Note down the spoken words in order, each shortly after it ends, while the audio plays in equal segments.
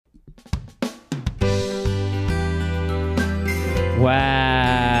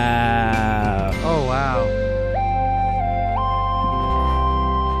Wow. Oh, wow.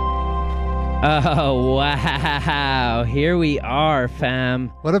 Oh, wow. Here we are, fam.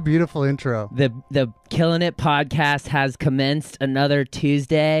 What a beautiful intro. The Killing It podcast has commenced another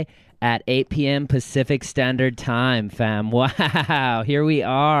Tuesday at 8 p.m. Pacific Standard Time, fam. Wow. Here we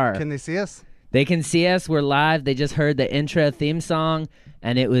are. Can they see us? They can see us. We're live. They just heard the intro theme song,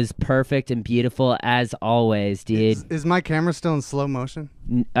 and it was perfect and beautiful as always, dude. Is my camera still in slow motion?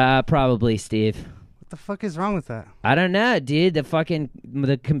 Probably, Steve. What the fuck is wrong with that? I don't know, dude.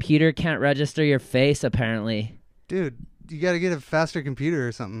 The computer can't register your face, apparently. Dude, you gotta get a faster computer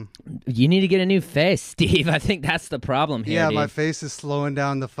or something. You need to get a new face, Steve. I think that's the problem here, dude. My face is slowing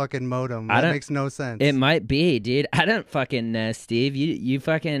down the fucking modem. That makes no sense. It might be, dude. I don't fucking know, Steve.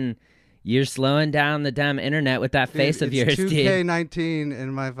 You're slowing down the damn internet with that face of yours, dude. It's 2K19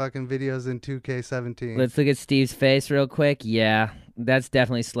 and my fucking video's in 2K17. Let's look at Steve's face real quick. Yeah, that's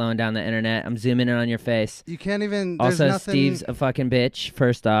definitely slowing down the internet. I'm zooming in on your face. You can't even... Also, nothing... Steve's a fucking bitch.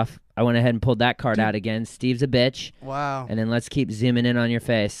 First off, I went ahead and pulled that card out again. Steve's a bitch. Wow. And then let's keep zooming in on your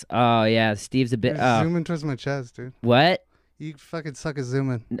face. Oh, yeah, Steve's a bitch. You're zooming towards my chest, dude. What? You fucking suck at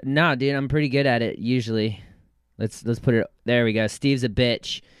zooming. No, dude, I'm pretty good at it, usually. Let's put it... There we go. Steve's a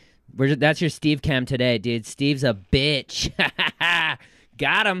bitch. That's your Steve cam today, dude. Steve's a bitch.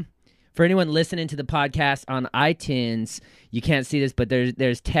 Got him. For anyone listening to the podcast on iTunes, you can't see this, but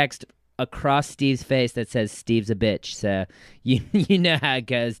there's text across Steve's face that says Steve's a bitch. So you know how it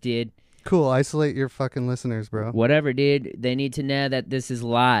goes, dude. Cool. Isolate your fucking listeners, bro. Whatever, dude. They need to know that this is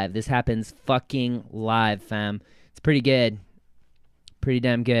live. This happens fucking live, fam. It's pretty good. Pretty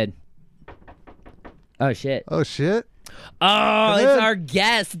damn good. Oh, shit. Oh, shit? Oh, it's our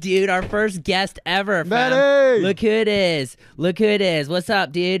guest, dude. Our first guest ever, fam. Matty! Look who it is. Look who it is. What's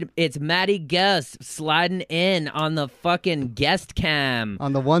up, dude? It's Matty Ghost sliding in on the fucking guest cam.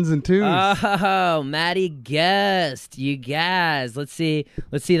 On the ones and twos. Oh, Matty Ghost. You guys. Let's see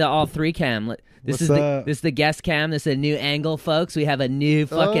the all three cam. This is the guest cam. This is a new angle, folks. We have a new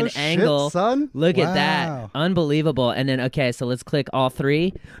fucking angle. Shit, son. Look at that. Unbelievable. And then, okay, so let's click all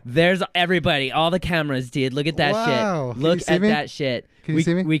three. There's everybody, all the cameras, dude. Look at that shit. Look at that shit. Can you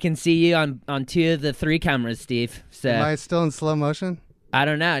see me? We can see you on two of the three cameras, Steve. So am I still in slow motion? I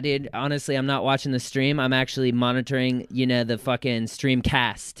don't know, dude. Honestly, I'm not watching the stream. I'm actually monitoring, the fucking stream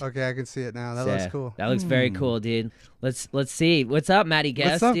cast. Okay, I can see it now. That looks cool. That looks very cool, dude. Let's see. What's up, Matty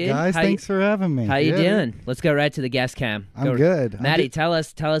Guest, What's up, dude? guys? Thanks for having me. How you doing? Let's go right to the guest cam. I'm good. Matty, tell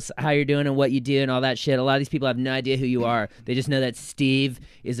us how you're doing and what you do and all that shit. A lot of these people have no idea who you are. They just know that Steve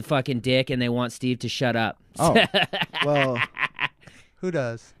is a fucking dick and they want Steve to shut up. Oh, well... Who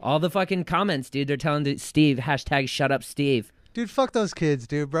does? All the fucking comments, dude. They're telling Steve, hashtag shut up Steve. Dude, fuck those kids,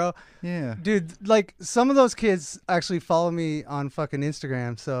 dude, bro. Yeah. Dude, like, some of those kids actually follow me on fucking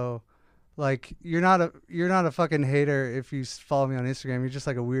Instagram, so, like, you're not a fucking hater if you follow me on Instagram. You're just,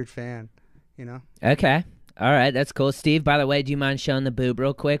 like, a weird fan, you know? Okay. All right, that's cool. Steve, by the way, do you mind showing the boob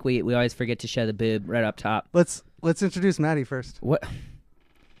real quick? We always forget to show the boob right up top. Let's introduce Matty first. What?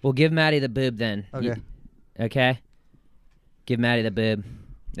 We'll give Matty the boob then. Okay. Okay? Give Matty the boob.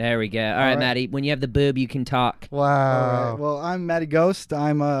 There we go. All right, Matty. When you have the boob, you can talk. Wow. All right. Well, I'm Matty Ghost.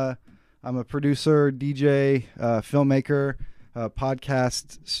 I'm a producer, DJ, filmmaker,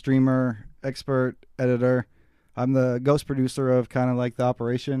 podcast streamer, expert, editor. I'm the ghost producer of kind of like the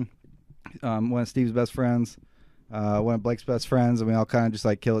operation. One of Steve's best friends, one of Blake's best friends, and we all kind of just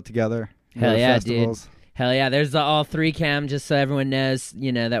like kill it together. Hell yeah, festivals. Dude. Hell yeah. There's the all three cam, just so everyone knows,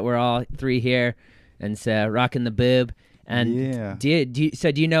 that we're all three here, and so rocking the boob. And yeah. do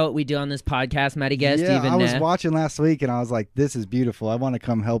you know what we do on this podcast, Matty Guest? Yeah, I was watching last week and I was like, this is beautiful. I want to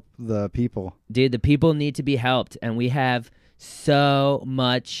come help the people. Dude, the people need to be helped, and we have so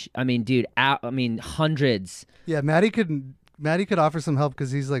much. I mean, dude, hundreds. Yeah, Matty could offer some help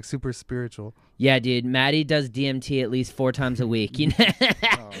because he's like super spiritual. Yeah, dude, Matty does DMT at least 4 times a week.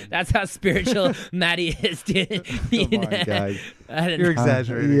 That's how spiritual Matty is, dude. Come on, guys. You're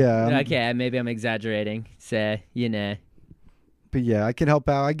exaggerating. Yeah. Okay, maybe I'm exaggerating. So, But yeah, I can help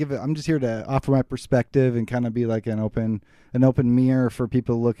out. I'm just here to offer my perspective and kind of be like an open mirror for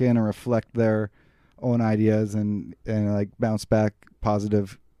people to look in and reflect their own ideas and like bounce back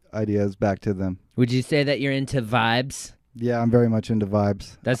positive ideas back to them. Would you say that you're into vibes? Yeah, I'm very much into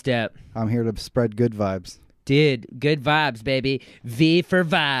vibes. That's dope. I'm here to spread good vibes. Dude, good vibes, baby. V for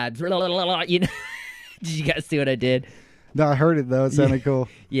vibes. Did you guys see what I did? No, I heard it though. It sounded cool.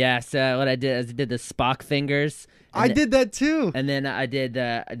 Yeah. So what I did is I did the Spock fingers. I did that too. And then I did.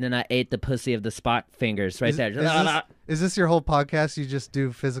 And then I ate the pussy of the Spock fingers right there. Is this your whole podcast? You just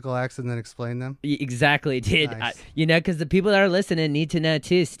do physical acts and then explain them? Exactly, dude. Nice. Because the people that are listening need to know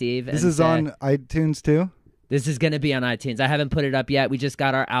too, Steve. This is on iTunes too. This is going to be on iTunes. I haven't put it up yet. We just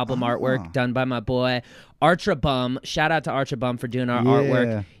got our album artwork done by my boy Archer Bum. Shout out to Archer Bum for doing our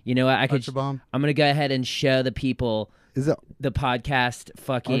artwork. You know what? Archer Bum. I'm going to go ahead and show the people the podcast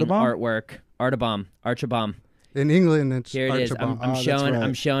fucking artwork. Archer Bum. In England, it's here it is.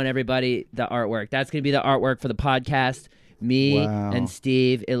 I'm showing everybody the artwork. That's going to be the artwork for the podcast. Me and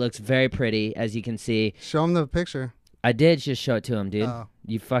Steve. It looks very pretty, as you can see. Show him the picture. I did just show it to him, dude. Oh.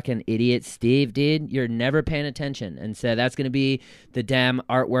 You fucking idiot, Steve, dude. You're never paying attention. And so that's going to be the damn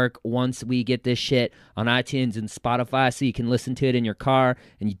artwork once we get this shit on iTunes and Spotify so you can listen to it in your car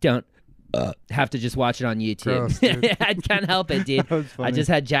and you don't have to just watch it on YouTube. Gross, I can't help it, dude. I just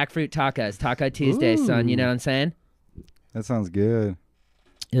had jackfruit tacos. Taco Tuesday, son. You know what I'm saying? That sounds good.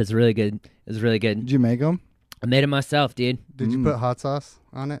 It was really good. It was really good. Did you make them? I made it myself, dude. Did you put hot sauce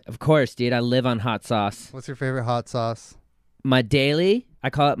on it? Of course, dude. I live on hot sauce. What's your favorite hot sauce? My daily,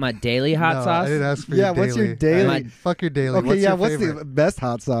 I call it my daily hot sauce. I didn't ask for your daily. What's your daily? Fuck your daily. Okay, what's your what's favorite? the best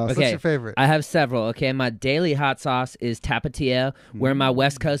hot sauce? Okay. What's your favorite? I have several. Okay, my daily hot sauce is Tapatio. Where my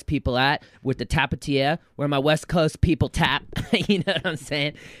West Coast people at with the Tapatio? Where my West Coast people tap? You know what I'm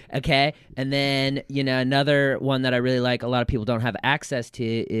saying? Okay, and then another one that I really like. A lot of people don't have access to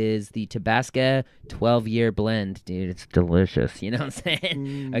is the Tabasco 12-year blend, dude. It's delicious. You know what I'm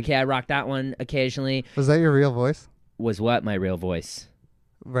saying? Okay, I rock that one occasionally. Was that your real voice? Was what my real voice?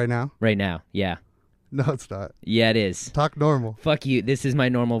 Right now? Right now, yeah. No, it's not. Yeah, it is. Talk normal. Fuck you. This is my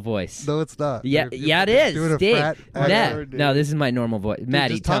normal voice. No, it's not. Yeah, You're it is. doing a Steve. frat act. No, this is my normal voice.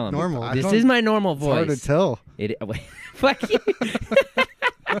 Maddie, just talk tell him. normal. This is my normal It's hard to voice. tell. Fuck you.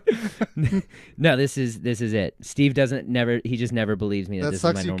 No, this is it. Steve he just never believes me that this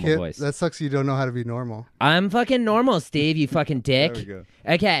is my normal voice. That sucks you don't know how to be normal. I'm fucking normal, Steve, you fucking dick. There we go.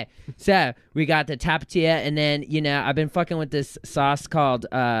 Okay, so we got the Tapatio, and then, I've been fucking with this sauce called,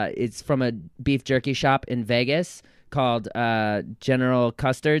 it's from a beef jerky shop in Vegas called General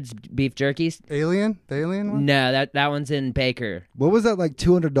Custard's Beef Jerkies. The alien one? No, that one's in Baker. What was that like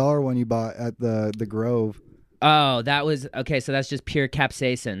 $200 one you bought at the Grove? Oh, that was okay. So that's just pure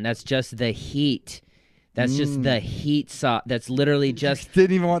capsaicin. That's just the heat. That's just the heat sauce. That's literally just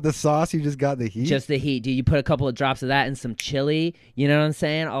Didn't even want the sauce. You just got the heat. just the heat. Dude, you put a couple of drops of that and some chili. You know what I'm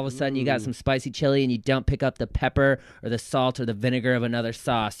saying? All of a sudden, you got some spicy chili, and you don't pick up the pepper or the salt or the vinegar of another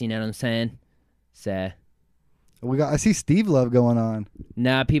sauce. You know what I'm saying? So, I see Steve Love going on.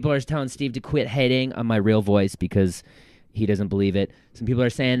 nah, people are telling Steve to quit hating on my real voice because he doesn't believe it. Some people are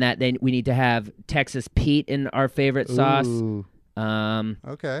saying that we need to have Texas Pete in our favorite sauce. Ooh.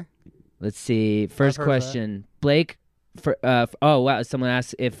 Okay. Let's see. First heard of question, Blake. Oh wow! Someone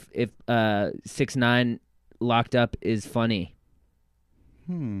asked if 6ix9ine locked up is funny.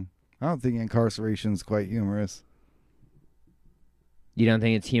 I don't think incarceration is quite humorous. You don't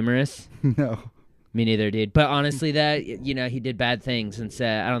think it's humorous? No. Me neither, dude. But honestly, that he did bad things, and so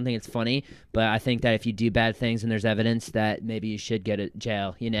I don't think it's funny. But I think that if you do bad things and there's evidence, that maybe you should go to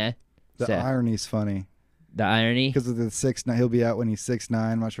jail. The So, irony's funny. the irony. Because of the 6ix9ine, he'll be out when he's 6'9".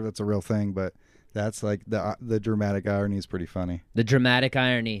 I'm not sure if that's a real thing, but that's like the dramatic irony is pretty funny. The dramatic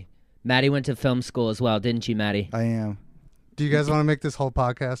irony. Maddie went to film school as well, didn't you, Maddie? I am. Do you guys want to make this whole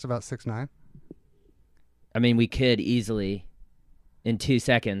podcast about 6ix9ine? I mean, we could easily. In 2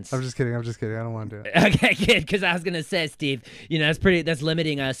 seconds. I'm just kidding. I don't want to do it. Okay, good. Because I was gonna say, Steve, that's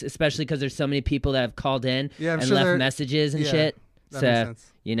limiting us, especially because there's so many people that have called in and sure left messages and shit. That makes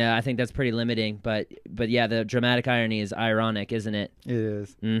sense. I think that's pretty limiting. But yeah, the dramatic irony is ironic, isn't it? It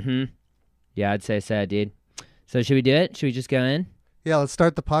is. Mm-hmm. Yeah, I'd say so, dude. So should we do it? Should we just go in? Yeah, let's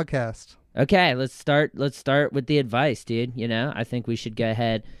start the podcast. Okay, let's start with the advice, dude. I think we should go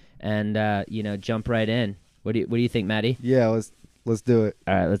ahead and jump right in. What do you think, Maddie? Yeah, let's do it.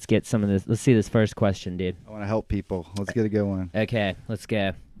 All right, let's get some of this. Let's see this first question, dude. I want to help people. Let's get a good one. Okay, let's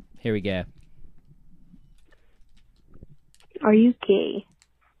go. Here we go. Are you gay?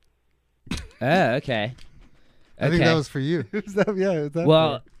 Oh, okay. I think that was for you. Who's that? Yeah. Who's that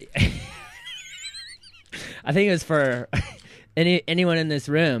Well, I think it was for anyone in this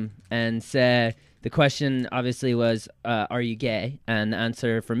room. And so the question obviously was, are you gay? And the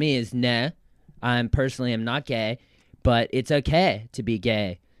answer for me is no. I personally am not gay, but it's okay to be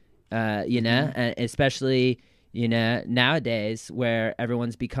gay. And especially nowadays where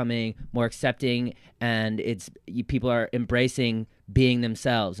everyone's becoming more accepting and people are embracing being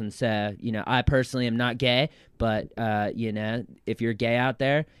themselves. And so, I personally am not gay, but if you're gay out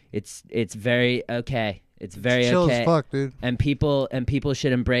there, it's very okay. It's very Chill okay. as fuck, dude. And people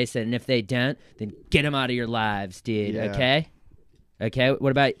should embrace it. And if they don't, then get them out of your lives, dude. Yeah. Okay.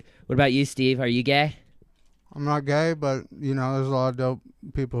 What about you, Steve? Are you gay? I'm not gay, but there's a lot of dope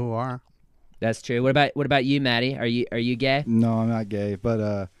people who are. That's true. What about you, Maddie? Are you gay? No, I'm not gay,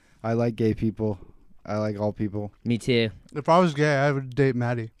 but I like gay people. I like all people. Me too. If I was gay, I would date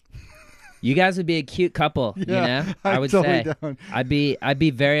Maddie. You guys would be a cute couple. Yeah, I I'm would totally say. down. I'd be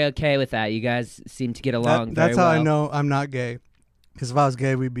very okay with that. You guys seem to get along That's very how well. I know I'm not gay. Because if I was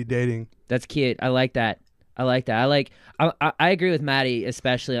gay, we'd be dating. That's cute. I like that. I agree with Maddie,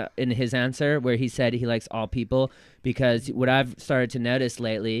 especially in his answer where he said he likes all people, because what I've started to notice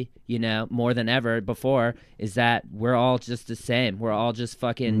lately, more than ever before, is that we're all just the same. We're all just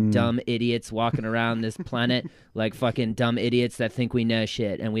fucking dumb idiots walking around this planet like fucking dumb idiots that think we know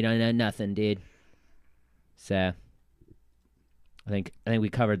shit, and we don't know nothing, dude. So I think we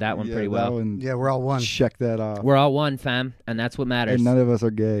covered that one pretty well. Yeah, we're all one. Check that off. We're all one, fam, and that's what matters. And none of us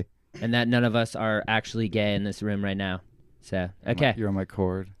are gay. And that none of us are actually gay in this room right now. So, okay, You're on my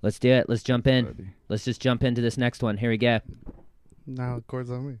cord. let's do it. Let's jump in. buddy. Let's just jump into this next one. Here we go. Now the cord's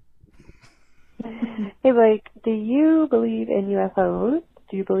on me. Hey, Blake, do you believe in UFOs?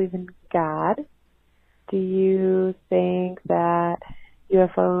 Do you believe in God? Do you think that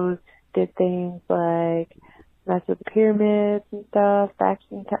UFOs did things like mess with the pyramids and stuff back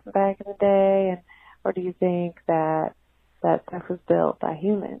in the day? Or do you think that that stuff was built by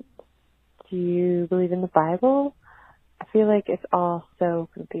humans? Do you believe in the Bible? I feel like it's all so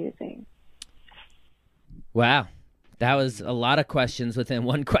confusing. Wow. That was a lot of questions within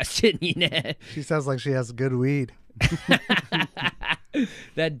one question, She sounds like she has good weed.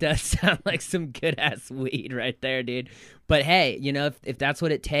 That does sound like some good ass weed right there, dude. But hey, if that's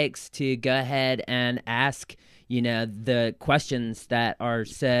what it takes to go ahead and ask, the questions that are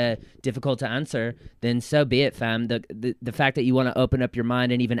so difficult to answer, then so be it, fam. The fact that you want to open up your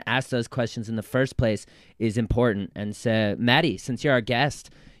mind and even ask those questions in the first place is important. And so, Maddie, since you're our guest,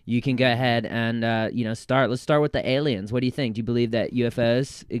 you can go ahead and start. Let's start with the aliens. What do you think? Do you believe that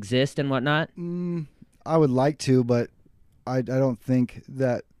UFOs exist and whatnot? I would like to, but I don't think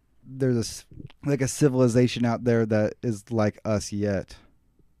that there's a civilization out there that is like us yet.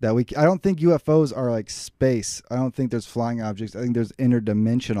 I don't think UFOs are like space. I don't think there's flying objects. I think there's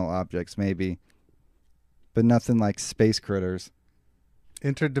interdimensional objects maybe, but nothing like space critters.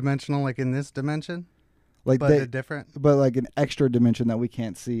 Interdimensional, like in this dimension? Like But a different? but like an extra dimension that we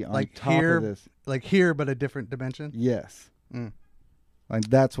can't see on Like top here? of this. Like here, but a different dimension? Yes. Mm. Like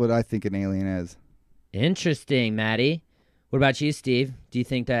that's what I think an alien is. Interesting, Maddie. What about you, Steve? Do you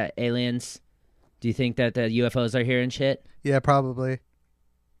think that the UFOs are here and shit? Yeah, probably.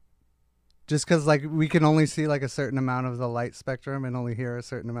 Just because we can only see like a certain amount of the light spectrum and only hear a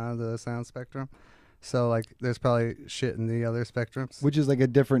certain amount of the sound spectrum. So there's probably shit in the other spectrums. Which is like a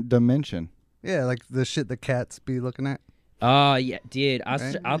different dimension. Yeah, like the shit the cats be looking at. Oh yeah, dude.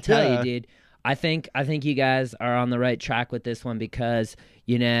 Right? I'll tell Yeah. you, dude. I think you guys are on the right track with this one because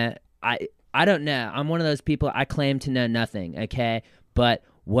I don't know. I'm one of those people. I claim to know nothing. Okay, but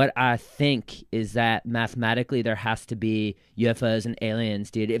what I think is that mathematically there has to be UFOs and aliens,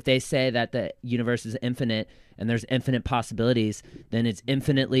 dude. If they say that the universe is infinite and there's infinite possibilities, then it's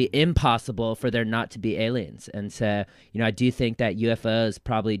infinitely impossible for there not to be aliens. And so, I do think that UFOs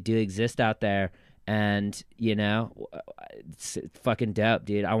probably do exist out there. And, it's fucking dope,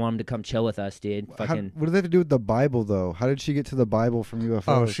 dude. I want them to come chill with us, dude. What Fucking. do they have to do with the Bible, though? How did she get to the Bible from UFOs?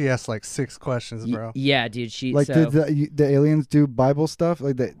 Oh, she asked like 6 questions, bro. Yeah, dude. Like, did the aliens do Bible stuff?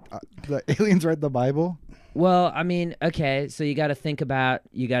 Like, the aliens read the Bible? Well, I mean, okay, so you got to think about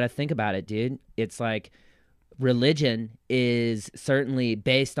it, dude. It's like religion is certainly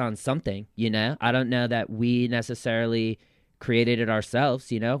based on something, I don't know that we necessarily created it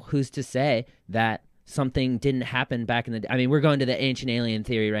ourselves, Who's to say that something didn't happen back in the day? I mean, we're going to the ancient alien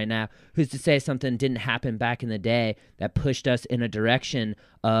theory right now. Who's to say something didn't happen back in the day that pushed us in a direction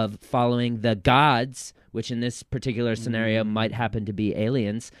of following the gods, which in this particular scenario might happen to be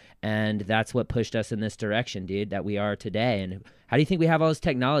aliens, and that's what pushed us in this direction, dude, that we are today. And how do you think we have all this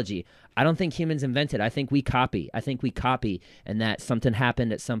technology? I don't think humans invented. I think we copy. And that something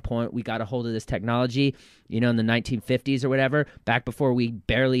happened at some point. We got a hold of this technology, in the 1950s or whatever, back before we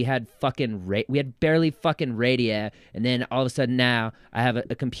barely had fucking radio. And then all of a sudden now I have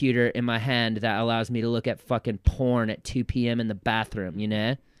a computer in my hand that allows me to look at fucking porn at 2 p.m. in the bathroom,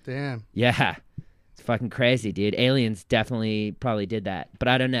 Damn. Yeah. It's fucking crazy, dude. Aliens definitely probably did that. But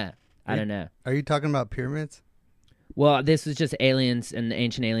I don't know. Are you talking about pyramids? Well, this was just aliens and the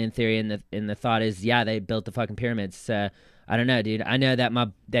ancient alien theory, and the thought is, yeah, they built the fucking pyramids. So I don't know, dude. I know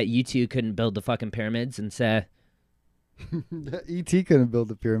that you two couldn't build the fucking pyramids, and so E.T. couldn't build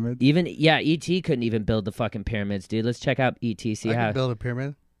the pyramid. E.T. couldn't even build the fucking pyramids, dude. Let's check out E.T. See I how. can build a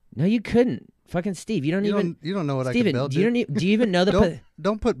pyramid. No, you couldn't. Fucking Steve, you don't even. You don't know what Steven, I can build. do you even know the?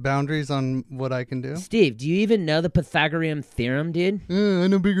 Don't put boundaries on what I can do. Steve, do you even know the Pythagorean theorem, dude? I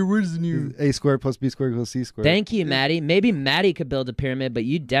know bigger words than you. A squared plus B squared equals C squared. Thank you, Maddie. Maybe Maddie could build a pyramid, but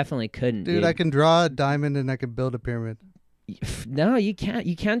you definitely couldn't, dude. I can draw a diamond and I can build a pyramid. No, you can't.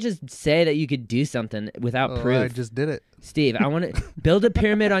 You can't just say that you could do something without proof. I just did it. Steve, I want to build a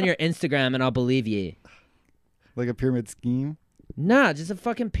pyramid on your Instagram, and I'll believe you. Like a pyramid scheme. Nah, just a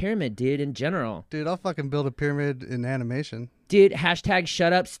fucking pyramid, dude, in general. Dude, I'll fucking build a pyramid in animation. Dude, hashtag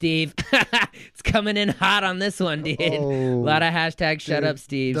shut up, Steve. It's coming in hot on this one, dude. A lot of hashtag shut up,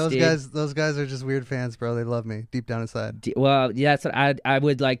 Steve. Those guys are just weird fans, bro. They love me deep down inside. Well, yeah, that's what I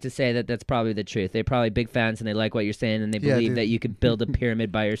would like to say that's probably the truth. They're probably big fans and they like what you're saying and they believe that you could build a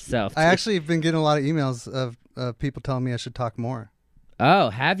pyramid by yourself. I actually have been getting a lot of emails of people telling me I should talk more. Oh,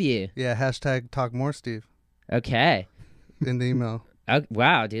 have you? Yeah, hashtag talk more, Steve. Okay. In the email. Oh,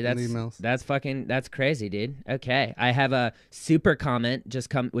 wow, dude, that's crazy, dude. Okay, I have a super comment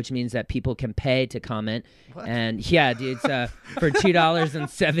which means that people can pay to comment. What? And yeah, dude, it's for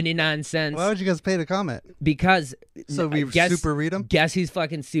 $2.79. Why would you guys pay to comment? Because super read them. Guess who's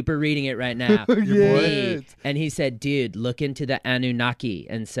fucking super reading it right now? Me. And he said, "Dude, look into the Anunnaki."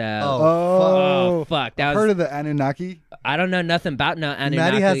 And so, oh fuck, I've heard of the Anunnaki. I don't know nothing about no Anunnaki.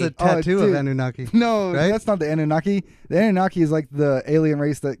 Maddie has a tattoo of Anunnaki. No, right? That's not the Anunnaki. The Anunnaki is like the alien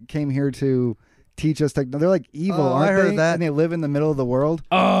race that came here to teach us technology. They're like evil, aren't I heard they? that. And they live in the middle of the world.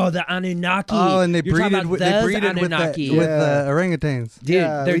 Oh, the Anunnaki. Oh, and they You're talking breeded about with those with orangutans. Dude,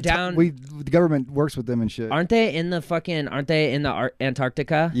 they're down. The government works with them and shit. Aren't they in the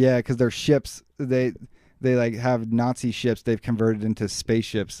Antarctica? Yeah, because their ships, they like have Nazi ships they've converted into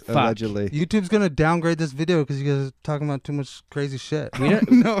spaceships, allegedly. YouTube's gonna downgrade this video because you guys are talking about too much crazy shit. We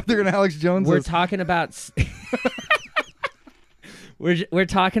don't, no, they're gonna Alex Jones. We're talking about. We're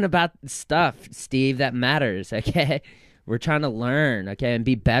talking about stuff, Steve, that matters. Okay, we're trying to learn, okay, and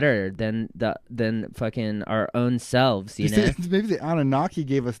be better than fucking our own selves. You know, maybe the Anunnaki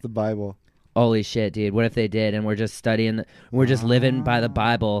gave us the Bible. Holy shit, dude! What if they did, and we're just studying, we're just living by the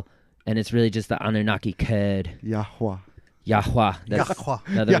Bible, and it's really just the Anunnaki code. Yahweh. That's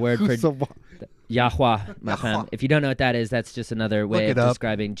another word for Yahweh, my fam. If you don't know what that is, that's just another way of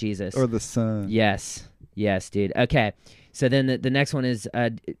describing Jesus or the sun. Yes, dude. Okay. So then the next one is,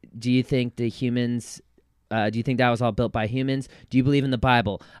 do you think the humans, do you think that was all built by humans? Do you believe in the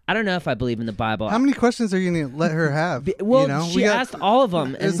Bible? I don't know if I believe in the Bible. How many questions are you going to let her have? Well, she asked all of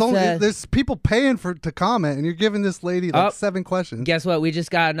them. There's people paying to comment, and you're giving this lady 7 questions. Guess what? We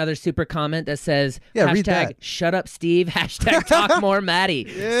just got another super comment that says, read that. Shut up, Steve, hashtag talk more, Maddie.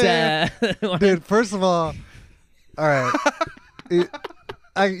 Yeah. So, dude, first of all right.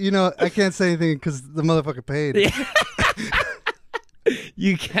 I can't say anything because the motherfucker paid.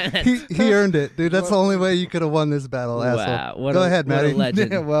 You can't. He earned it, dude. That's the only way you could have won this battle, wow. asshole. Go ahead, Maddie.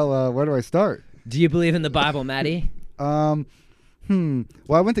 Legend. Well, where do I start? Do you believe in the Bible, Maddie? Well,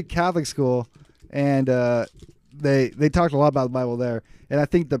 I went to Catholic school, and they talked a lot about the Bible there, and I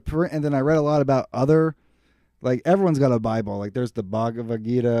think and then I read a lot about other, like everyone's got a Bible. Like there's the Bhagavad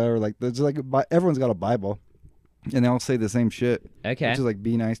Gita, or like there's like everyone's got a Bible. And they all say the same shit. Okay. Which is like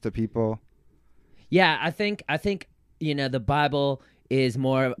be nice to people. Yeah, I think the Bible is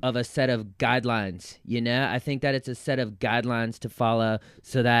more of a set of guidelines, I think that it's a set of guidelines to follow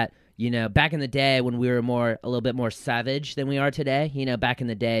so that, back in the day when we were a little bit more savage than we are today, back in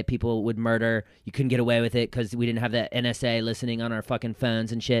the day people would murder, you couldn't get away with it because we didn't have the NSA listening on our fucking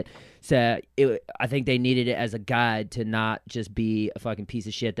phones and shit. So I think they needed it as a guide to not just be a fucking piece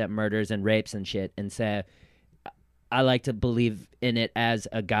of shit that murders and rapes and shit. And so I like to believe in it as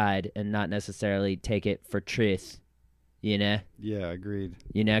a guide and not necessarily take it for truth, Yeah, agreed.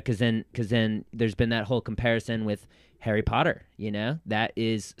 Because then there's been that whole comparison with Harry Potter, That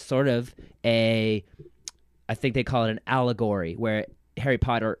is sort of I think they call it an allegory, where Harry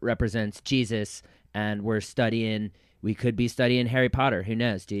Potter represents Jesus, and we could be studying Harry Potter. Who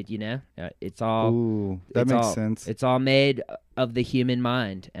knows, dude? It's all. Ooh, that makes sense. It's all made of the human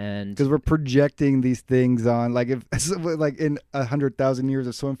mind, and because we're projecting these things on, like if like in 100,000 years,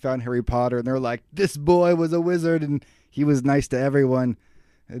 if someone found Harry Potter and they're like, this boy was a wizard and he was nice to everyone,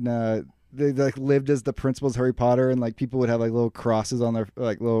 and they like lived as the principals of Harry Potter, and like people would have like little crosses on their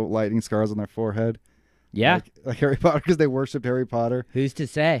like little lightning scars on their forehead. Yeah. Like Harry Potter, because they worshipped Harry Potter Who's to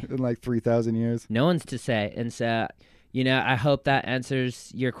say? in like 3,000 years. No one's to say. And so, I hope that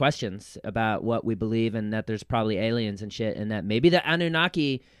answers your questions about what we believe and that there's probably aliens and shit and that maybe the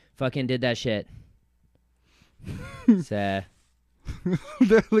Anunnaki fucking did that shit. So,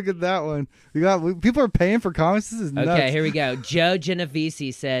 Look at that one. People are paying for comments. This is nuts. okay, here we go. Joe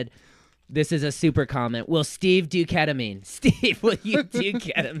Genovese said, this is a super comment. Will Steve do ketamine? Steve, will you do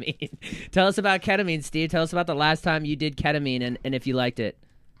ketamine? Tell us about ketamine, Steve. Tell us about the last time you did ketamine and if you liked it.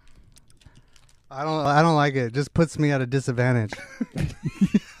 I don't like it. It just puts me at a disadvantage.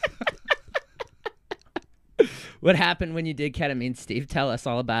 What happened when you did ketamine, Steve? Tell us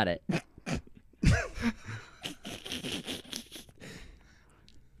all about it.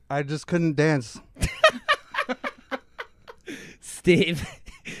 I just couldn't dance. Steve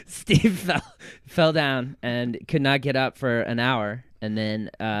fell down and could not get up for an hour, and then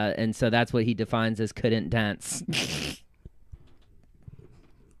and so that's what he defines as couldn't dance.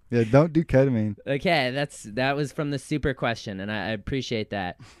 Yeah, don't do ketamine. Okay, that was from the super question, and I appreciate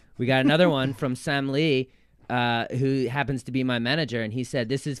that. We got another one from Sam Lee, who happens to be my manager, and he said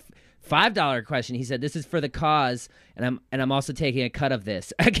this is $5 question. He said this is for the cause, and I'm also taking a cut of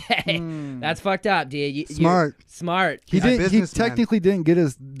this. Okay, that's fucked up, dude. Smart. Smart. He businessman. technically didn't get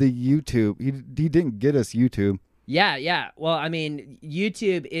us the YouTube. He didn't get us YouTube. Yeah. Well, I mean,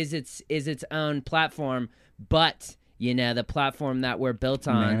 YouTube is its own platform, but the platform that we're built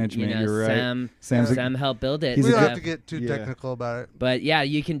on, Management, you're right. Sam helped build it. He's We a don't good- have to get too Yeah. technical about it. But yeah,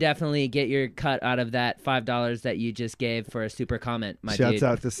 you can definitely get your cut out of that $5 that you just gave for a super comment, my Shouts dude.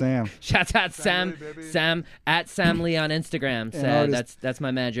 out to Sam. Shouts out Sam, Lee, baby. Sam at Sam Lee on Instagram. So artist. that's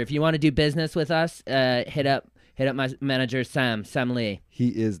my manager. If you want to do business with us, hit up my manager Sam Lee. He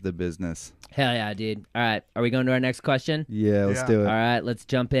is the business. Hell yeah, dude. All right, are we going to our next question? Yeah, let's Yeah. do it. All right, let's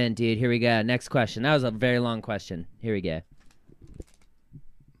jump in, dude. Here we go. Next question. That was a very long question. Here we go.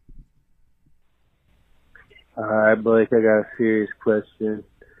 All right, Blake, I got a serious question.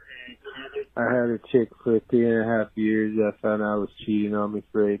 I had a chick for 3.5 years. I found out was cheating on me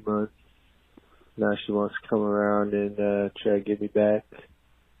for 8 months. Now she wants to come around and try to get me back.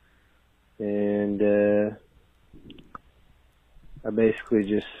 And I basically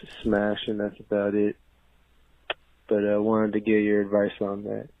just smashed, and that's about it. But I wanted to get your advice on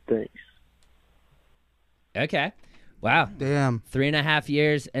that. Thanks. Okay. Wow. Damn. 3.5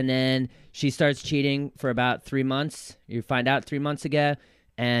 years, and then she starts cheating for about 3 months. You find out 3 months ago,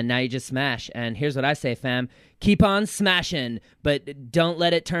 and now you just smash. And here's what I say, fam. Keep on smashing, but don't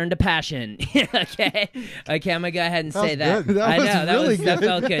let it turn to passion. Okay? Okay, I'm going to go ahead and say was that. good. That I was know. really That good.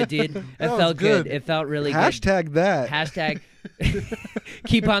 felt good, dude. That was felt good. good. It felt really Hashtag that. good. Hashtag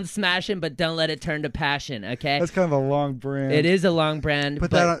keep on smashing, but don't let it turn to passion, okay? That's kind of a long brand. It is a long brand, Put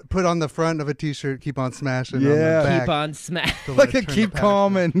but that put on the front of a T-shirt. Keep on smashing. Yeah. On the back. keep on smashing. Don't Like let a it turn keep to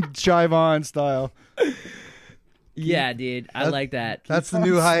calm passion. and chive on style. Yeah, dude. I like that. That's the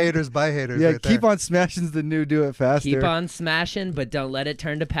new high haters by haters. Yeah, right keep there. on smashing's the new do it faster. Keep on smashing, but don't let it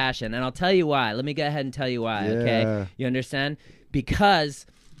turn to passion. And I'll tell you why. Let me go ahead and tell you why, Yeah. okay? You understand? Because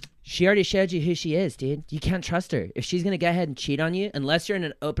she already showed you who she is, dude. You can't trust her. If she's going to go ahead and cheat on you, unless you're in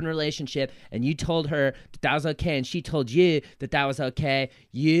an open relationship and you told her that was okay and she told you that was okay,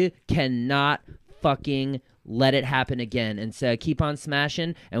 you cannot fucking let it happen again. And so keep on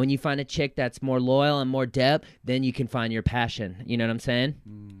smashing. And when you find a chick that's more loyal and more depth, then you can find your passion. You know what I'm saying?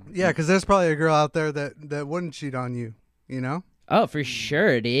 Yeah, because there's probably a girl out there that wouldn't cheat on you. You know. Oh, for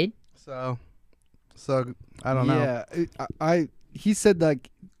sure, dude. So I don't know. Yeah, he said like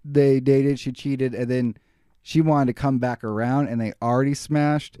they dated, she cheated, and then she wanted to come back around, and they already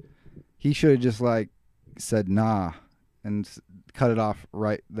smashed. He should have just like said nah and cut it off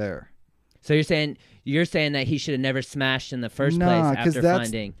right there. So you're saying that he should have never smashed in the first Nah, place after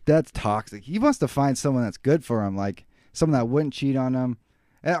finding. that's toxic. He wants to find someone that's good for him, like someone that wouldn't cheat on him.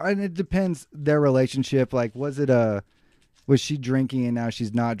 And it depends their relationship. Like, was she drinking and now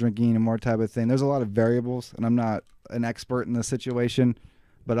she's not drinking anymore type of thing? There's a lot of variables, and I'm not an expert in the situation,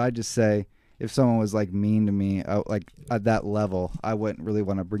 but I just say if someone was like mean to me, like at that level, I wouldn't really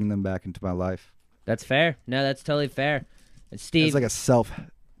want to bring them back into my life. That's fair. No, that's totally fair. And Steve, It's like a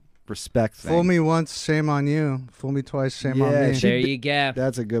self-respect thing. Fool me once, shame on you. Fool me twice, shame on Yeah, me. she- there you go.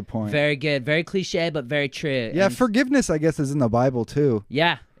 That's a good point. Very good. Very cliche, but very true. Yeah, And- forgiveness, I guess, is in the Bible too.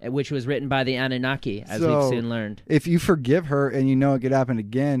 yeah, which was written by the Anunnaki, as So- we've soon learned. If you forgive her and you know it could happen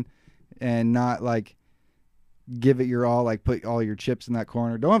again, and not like give it your all, like put all your chips in that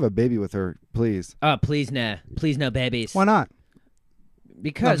corner, don't have a baby with her, please. Oh, please no. Please no babies. Why not?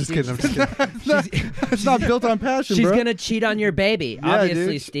 Because I'm just kidding. It's not built on passion, she's bro. gonna cheat on your baby. Yeah,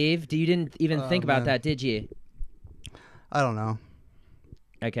 Obviously, dude. Steve. You didn't even think about man. that, did you? I don't know.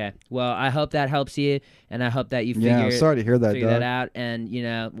 Okay. Well, I hope that helps you, and I hope that you Yeah, figure, sorry to hear that, figure dog. that out.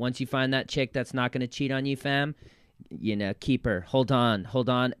 And once you find that chick that's not going to cheat on you, fam, keep her. Hold on,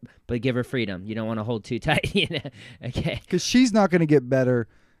 but give her freedom. You don't want to hold too tight. Okay. Because she's not going to get better,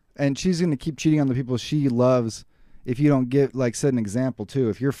 and she's going to keep cheating on the people she loves. If you don't set an example too.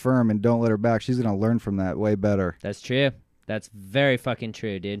 If you're firm and don't let her back, she's going to learn from that way better. That's true. That's very fucking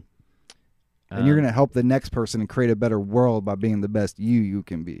true, dude. And you're going to help the next person and create a better world by being the best you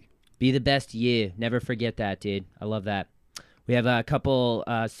can be. Be the best you. Never forget that, dude. I love that. We have a couple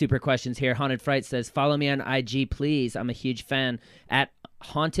super questions here. Haunted Fright says, follow me on IG, please. I'm a huge fan at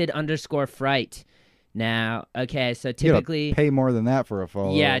haunted_fright. Now, okay, so You typically, gotta pay more than that for a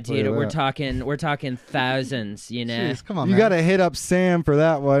follow. yeah, I'll tell you dude, we're that. talking thousands, Jeez, come on, You man. got to hit up Sam for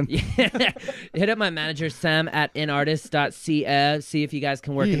that one. Hit up my manager Sam at inartist.co. See if you guys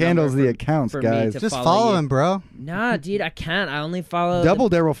can work. He a number handles the for- accounts, for guys. Me to Just follow follow you. him, bro. Nah, dude, I can't. I only follow Double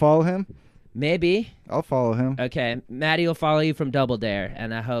Dare will follow him. maybe. I'll follow him. Okay, Maddie will follow you from Double Dare,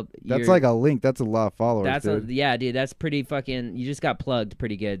 and I hope That's you're, like a link. That's a lot of followers, That's dude. yeah, dude. That's pretty fucking. You just got plugged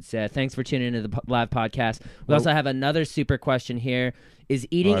pretty good. So thanks for tuning into the live podcast. We also have another super question here: is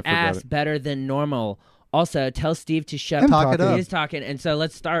eating I forgot ass it. better than normal? Also, tell Steve to shut Him up. talk it up. He is talking, and so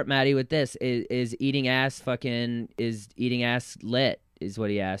let's start, Maddie, with this: is eating ass lit? Is what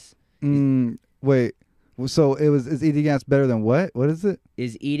he asked. Wait. So is eating ass better than what? What is it?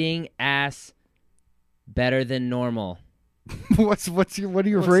 Is eating ass better than normal? What are you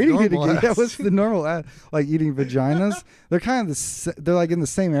What's rating it normal again? Yeah, ass? what's the normal ass? Like eating vaginas? They're kind of they're like in the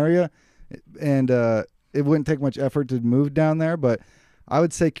same area, and it wouldn't take much effort to move down there. But I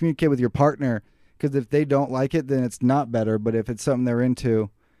would say communicate with your partner, because if they don't like it, then it's not better. But if it's something they're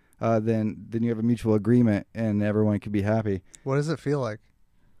into, then you have a mutual agreement, and everyone can be happy. What does it feel like?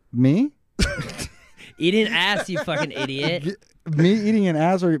 Me? Eating ass, you fucking idiot. Me eating an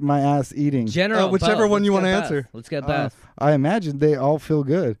ass or my ass eating? General, whichever both. one you Let's wanna go answer. both. Let's go both. I imagine they all feel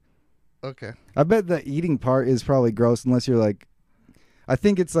good. Okay. I bet the eating part is probably gross unless you're like, I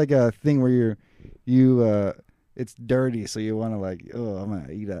think it's like a thing where it's dirty, so you want to like, oh, I'm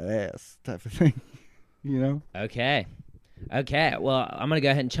gonna eat that ass type of thing, you know? Okay. Well, I'm gonna go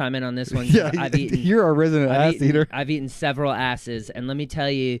ahead and chime in on this one. Yeah, I've eaten, you're a resident ass eater. I've eaten several asses, and let me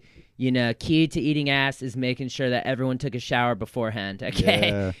tell you, key to eating ass is making sure that everyone took a shower beforehand.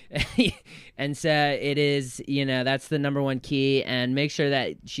 Okay. And so it is, that's the number one key. And make sure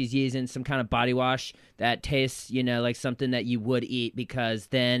that she's using some kind of body wash that tastes, like something that you would eat, because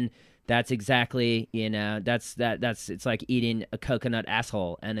then that's exactly, it's like eating a coconut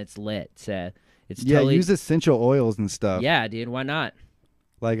asshole, and it's lit. So it's totally, use essential oils and stuff. yeah, dude. Why not?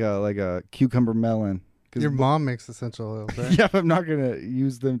 Like a cucumber melon. 'Cause Your mom makes essential oils, right? yeah, I'm not gonna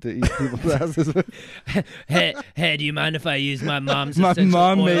use them to eat people's asses. Hey, do you mind if I use my mom's My essential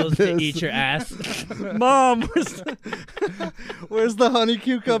mom made oils to this. eat your ass? Mom, Where's the honey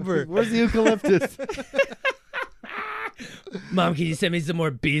cucumber? Where's the eucalyptus? Mom, can you send me some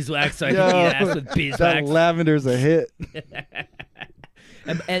more beeswax so I Yo, can eat ass with that beeswax? lavender's a hit.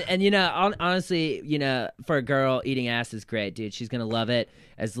 And honestly, for a girl, eating ass is great, dude. She's gonna love it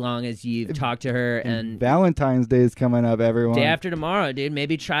as long as you've talked to her. And Valentine's Day is coming up, everyone. day after tomorrow, dude,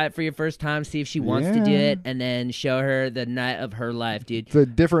 maybe try it for your first time, see if she wants to do Yeah. it, and then show her the night of her life, dude. It's a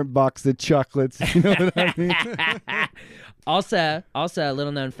different box of chocolates. You know what I mean? Also, a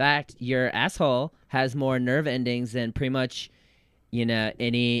little known fact: your asshole has more nerve endings than pretty much,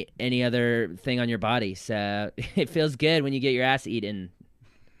 any other thing on your body. So it feels good when you get your ass eaten.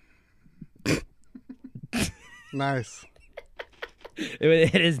 Nice.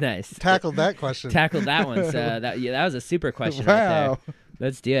 It is nice. Tackled that question. Tackled that one. So that was a super question right there. Wow.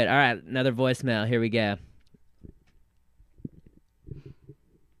 Let's do it. All right, another voicemail. Here we go.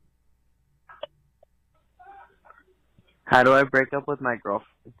 How do I break up with my girlfriend?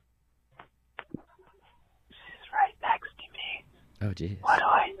 She's right next to me. Oh, geez. What do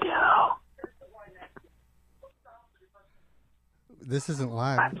I do? This isn't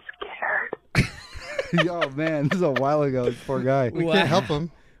live. I'm scared. Oh man, this is a while ago. This poor guy. We Wow. can't help him.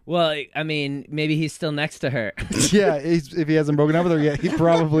 Well, I mean, maybe he's still next to her. Yeah, if he hasn't broken up with her yet, he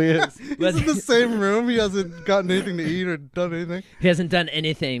probably is. He's in the same room. He hasn't gotten anything to eat or done anything. He hasn't done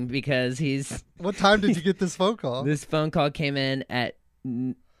anything because What time did you get this phone call? this phone call came in at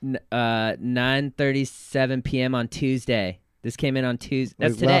 9:37 p.m. on Tuesday. This came in on Tuesday.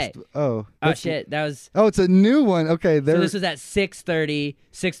 That's Like today. Oh, Oh shit, that was. Oh, it's a new one. Okay, So there. this was at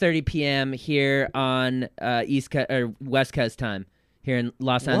 6:30 p.m. here on East Coast or West Coast time. here in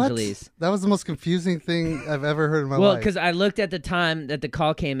Los What? Angeles. That was the most confusing thing I've ever heard in my Well, life. because I looked at the time that the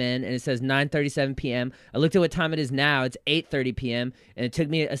call came in, and it says 9:37 p.m. I looked at what time it is now. It's 8:30 p.m., and it took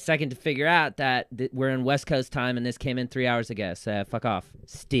me a second to figure out that we're in West Coast time, and this came in 3 hours ago. So fuck off,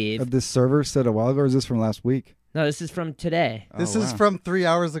 Steve. This server said a while ago, or is this from last week? No, this is from today. This Oh, is wow. from 3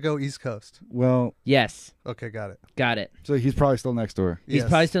 hours ago, East Coast. Well, Yes, Okay, got it. got it. so he's probably still next to her. He's Yes.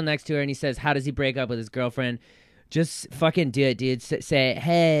 probably still next to her, and he says, "How does he break up with his girlfriend?" Just fucking do it, dude. Say,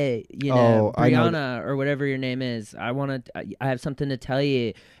 hey, Oh, I know Brianna, or whatever your name is. I have something to tell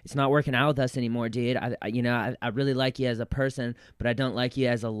you. It's not working out with us anymore, dude. I really like you as a person, but I don't like you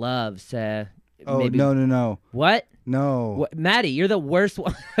as a love. So Oh, maybe no. what? No. What? Maddie, you're the worst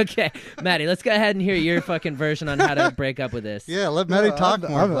one. Okay, Maddie, let's go ahead and hear your fucking version on how to break up with this. Yeah, let Maddie talk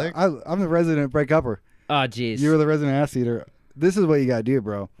more, Blake. I'm the resident break-upper. Oh, jeez. You're the resident ass eater. This is what you gotta do,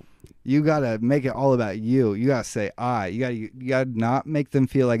 bro. You gotta make it all about you. You gotta say I. You gotta not make them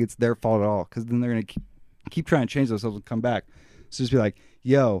feel like it's their fault at all, because then they're gonna keep trying to change themselves and come back. So just be like,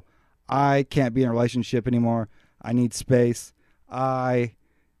 yo, I can't be in a relationship anymore. I need space. I'm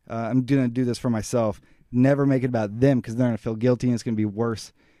gonna do this for myself. Never make it about them, because they're gonna feel guilty and it's gonna be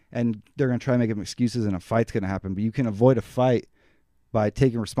worse. And they're gonna try to make them excuses and a fight's gonna happen. But you can avoid a fight by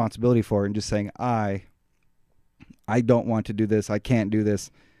taking responsibility for it and just saying, I don't want to do this. I can't do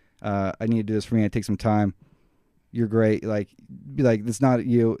this. I need to do this for me. I take some time. You're great. Like, be like, it's not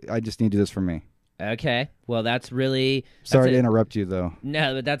you. I just need to do this for me. Okay. Well, that's really Sorry that's to a- interrupt you, though.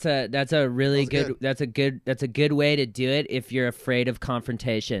 No, but that's a really That was good that's a good way to do it if you're afraid of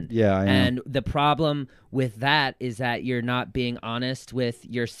confrontation. Yeah, I am. And the problem with that is that you're not being honest with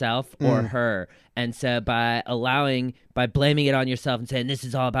yourself or her. And so by blaming it on yourself and saying, this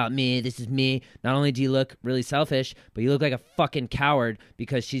is all about me, this is me, not only do you look really selfish, but you look like a fucking coward,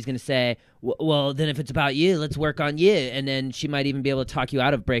 because she's going to say, well, then if it's about you, let's work on you. And then she might even be able to talk you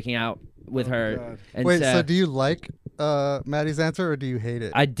out of breaking out with her. God. And Wait, so do you like Maddie's answer or do you hate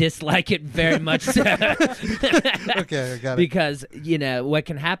it? I dislike it very much so. Okay, I got it. Because, what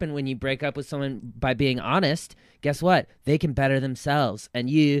can happen when you break up with someone by being honest, guess what? They can better themselves. And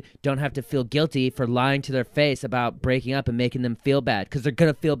you don't have to feel guilty for lying to their face about breaking up and making them feel bad, because they're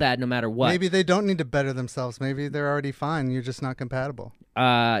going to feel bad no matter what. Maybe they don't need to better themselves. Maybe they're already fine. You're just not compatible.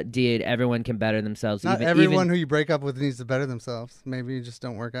 Dude, everyone can better themselves. Not everyone who you break up with needs to better themselves. Maybe you just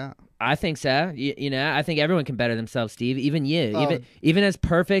don't work out. I think so. I think everyone can better themselves, Steve. Even you. Oh. Even as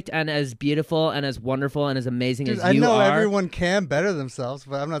perfect and as beautiful and as wonderful and as amazing Dude, as I you know are. everyone can better themselves,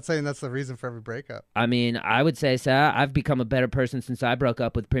 but I'm not saying that's the reason for every breakup. I mean, I would say so. I've become a better person since I broke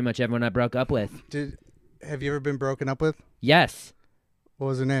up with pretty much everyone I broke up with. Have you ever been broken up with? Yes. What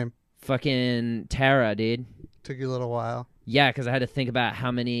was her name? Fucking Tara, dude. Took you a little while. Yeah, because I had to think about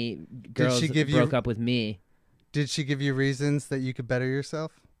how many girls she give broke you- up with me. Did she give you reasons that you could better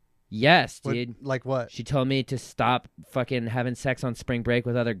yourself? Yes, What, dude. like what? She told me to stop fucking having sex on spring break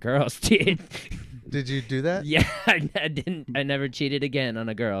with other girls, dude. Did you do that? Yeah, I didn't. I never cheated again on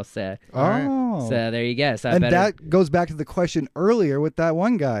a girl. So, All right. Oh. so there you go. So I And better. that goes back to the question earlier with that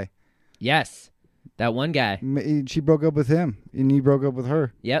one guy. Yes, that one guy. She broke up with him, and you broke up with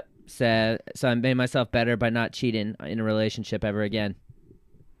her. Yep. So I made myself better by not cheating in a relationship ever again.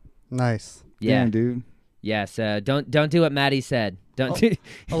 Nice. Yeah. Damn, dude. Yeah. So don't do what Maddie said. Don't Oh. do.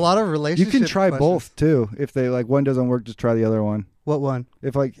 A lot of You relationship can try questions. both, too. If they like one doesn't work, just try the other one. What one?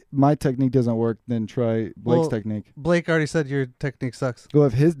 If like my technique doesn't work, then try Blake's Well- technique. Blake already said your technique sucks. Go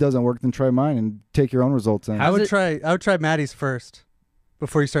if his doesn't work, then try mine and take your own results in. How- I would it- try Maddie's first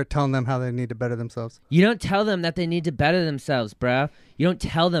before you start telling them how they need to better themselves. You don't tell them that they need to better themselves, bro. You don't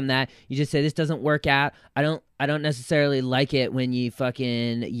tell them that. You just say, this doesn't work out. I don't necessarily like it when you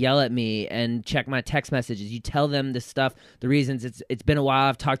fucking yell at me and check my text messages. You tell them the stuff, the reasons. It's been a while.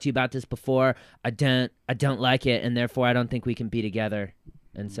 I've talked to you about this before. I don't like it, and therefore I don't think we can be together.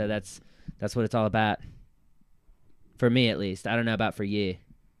 And so that's what it's all about. For me, at least. I don't know about for you.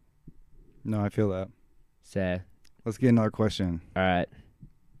 No, I feel that. So, Let's get another question. all right.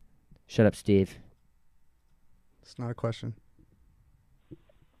 Shut up, Steve. It's not a question.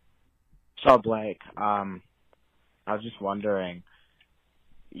 So Blake, I was just wondering,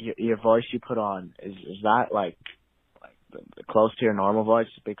 your voice you put on is that like close to your normal voice?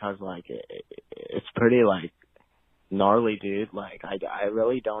 Because like it's pretty like gnarly, dude. Like I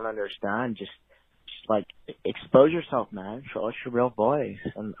really don't understand. Just like expose yourself, man. Show us your real voice,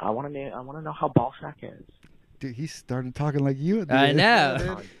 and I want to know how ballsack is. Dude, he started talking like you. At the I end.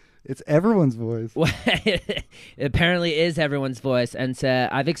 know. It's everyone's voice. Well, it apparently is everyone's voice. And so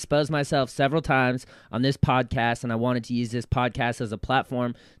I've exposed myself several times on this podcast, and I wanted to use this podcast as a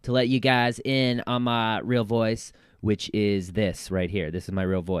platform to let you guys in on my real voice, which is this right here. This is my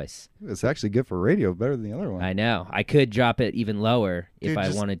real voice. It's actually good for radio, better than the other one. I know. I could drop it even lower if Dude, I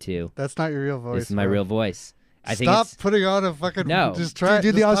just- wanted to. That's not your real voice. This is my bro. real voice. I think Stop it's putting on a fucking. No. Just try.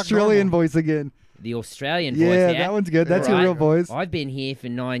 Do the just talk Australian normal. voice again. the Australian Yeah, voice. Yeah, that one's good. That's your Right. real voice. I've been here for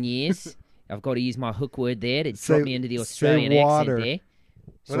 9 years. I've got to use my hook word there to Say- drop me into the say Australian water. accent there.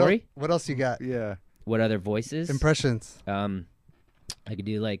 What el- Sorry? What else you got? Yeah. What other voices? Impressions. I could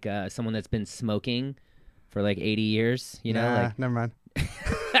do like someone that's been smoking for like 80 years, you know? Nah, Like, never mind.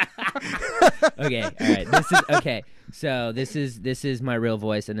 okay, all right. This is okay. So this is my real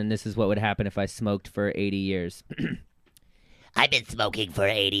voice, and then this is what would happen if I smoked for 80 years. I've been smoking for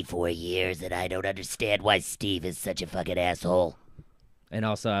 84 years, and I don't understand why Steve is such a fucking asshole. And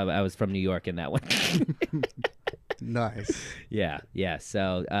also, I was from New York in that one. Nice. Yeah.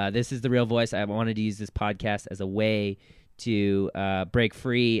 So this is the real voice. I wanted to use this podcast as a way to break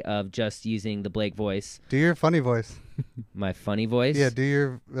free of just using the Blake voice, Do your funny voice. my funny voice. Yeah, do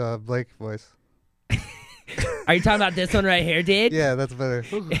your Blake voice. Are you talking about this one right here, dude? Yeah, that's better.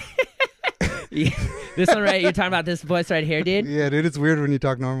 This one right. You're talking about this voice right here, dude. Yeah, dude, it's weird when you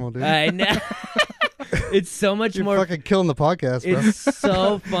talk normal, dude. I know. It's so much You're more. fucking killing the podcast, bro. It's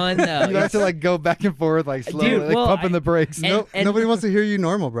so fun though. You have to like go back and forth like slowly, Dude, like well, pumping the brakes. and- Nobody wants to hear you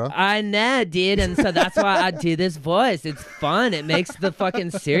normal, bro. I know, dude, and so that's why I do this voice. It's fun. It makes the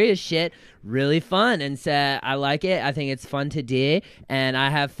fucking serious shit really fun, and so I like it. I think it's fun to do, and I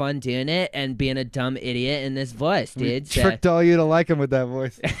have fun doing it and being a dumb idiot in this voice, We dude. So, tricked all you to like him with that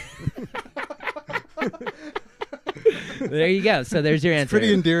voice. there you go. So there's your answer.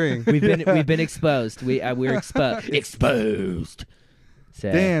 Pretty endearing. We've been exposed. We're exposed.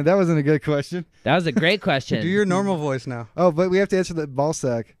 So Damn, that wasn't a good question. that was a great question. Do your normal voice now. Oh, but we have to answer the ball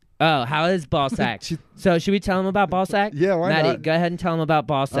sack. Oh, how is ball sack? So should we tell him about ball sack? Yeah, why Maddie, not? go ahead and tell him about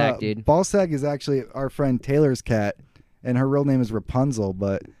ball sack, dude. Ball sack is actually our friend Taylor's cat, and her real name is Rapunzel.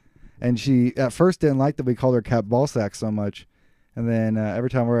 And she at first didn't like that we called her cat Ball Sack so much, and then every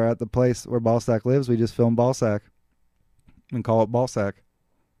time we're at the place where Ball Sack lives, we just film Ball Sack and call it Ball Sack.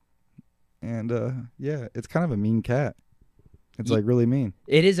 And yeah, it's kind of a mean cat. It's like really mean.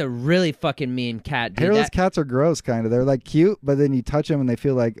 It is a really fucking mean cat, dude. Hairless That- cats are gross, kind of. They're like cute, but then you touch them and they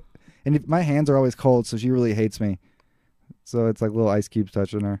feel like. And my hands are always cold, so she really hates me. So it's like little ice cubes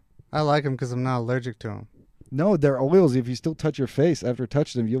touching her. I like him because I'm not allergic to him. No, they're oils. If you still touch your face after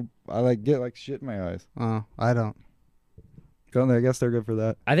touching them, I get like shit in my eyes. Oh, I don't. Don't they? I guess they're good for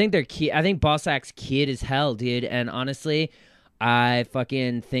that. I think they're cute. I think ball sack's cute as hell, dude. And honestly, I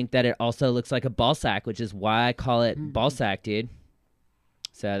fucking think that it also looks like a ball sack, which is why I call it ball sack, dude.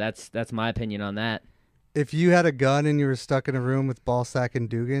 So that's my opinion on that. If you had a gun and you were stuck in a room with Ballsack and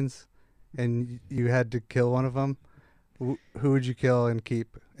Dugans, and you had to kill one of them, who would you kill and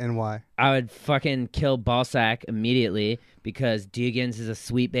keep, and why? I would fucking kill Ballsack immediately because Dugans is a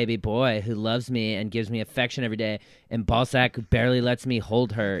sweet baby boy who loves me and gives me affection every day, and Ballsack barely lets me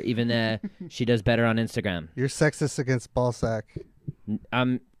hold her, even though she does better on Instagram. You're sexist against Ballsack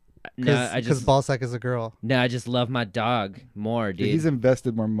I because just Ballsack is a girl. I just love my dog more, dude. He's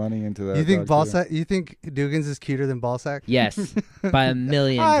invested more money into that. You think dog, too. Ballsack? You think Dugans is cuter than Ballsack? Yes, by a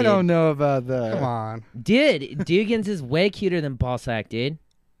million. I dude. don't know about that. Come on. Dude, Dugans is way cuter than Ballsack, dude.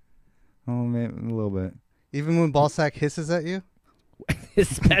 Oh, maybe a little bit. Even when Ballsack hisses at you?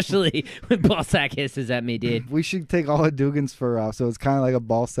 Especially when Ballsack hisses at me, dude. We should take all of Dugan's fur off, so it's kind of like a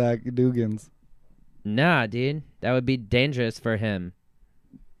ball sack Dugan's. Nah, dude. That would be dangerous for him.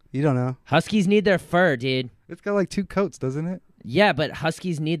 You don't know. Huskies need their fur, dude. It's got like 2 coats, doesn't it? Yeah, but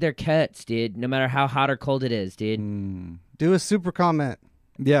Huskies need their coats, dude, no matter how hot or cold it is, dude. Do a super comment.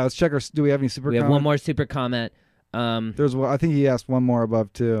 Yeah, let's check our. Do we have any super? We have comment? one more super comment. There's one. I think he asked one more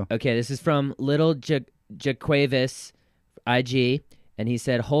above too. Okay, this is from Little Jaquavis IG, and he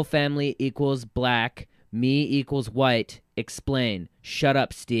said, "Whole family equals black, me equals white. Explain. Shut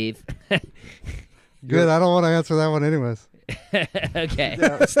up, Steve." Good. I don't want to answer that one anyways. Okay.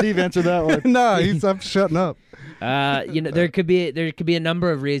 Yeah, Steve answered that one. No, I'm shutting up. There could be a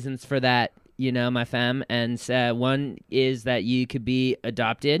number of reasons for that, my fam, and one is that you could be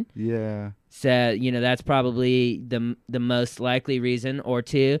adopted. Yeah. So, that's probably the most likely reason. Or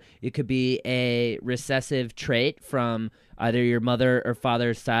 2, it could be a recessive trait from either your mother or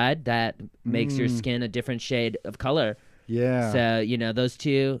father's side that makes your skin a different shade of color. Yeah. So, those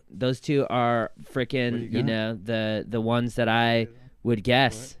two are freaking, the ones that I would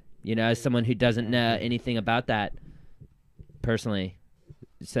guess, as someone who doesn't know anything about that personally.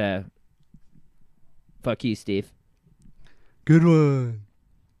 So, fuck you, Steve. Good one.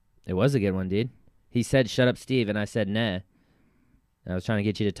 It was a good one, dude. He said, "Shut up, Steve," and I said, "Nah." I was trying to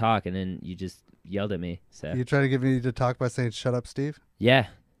get you to talk, and then you just yelled at me. So You try to get me to talk by saying "Shut up, Steve." yeah.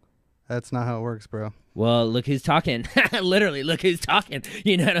 That's not how it works, bro. Well, look who's talking. Literally, look who's talking.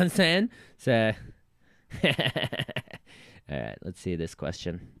 You know what I'm saying? So, all right, let's see this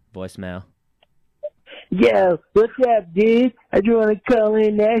question. Voicemail. Yo, what's up, dude? I just want to call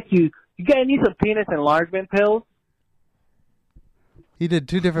in and ask you, you guys need some penis enlargement pills? He did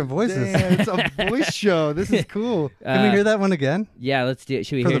two different voices. Damn, it's a voice show. This is cool. Can we hear that one again Yeah, let's do it.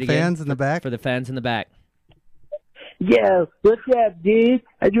 Should we for hear the it again? fans in the back? For the fans in the back. Yo, what's up, dude?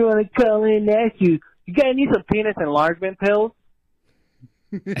 I just want to call in and ask you, you guys need some penis enlargement pills?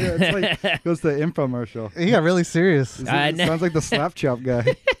 Yeah, it's like goes to the infomercial. He got really serious. It I know. sounds like the slap chop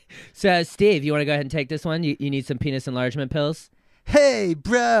guy. So, Steve, you want to go ahead and take this one? You need some penis enlargement pills? Hey,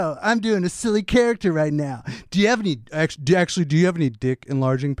 bro, I'm doing a silly character right now. Do you have any? Do you have any dick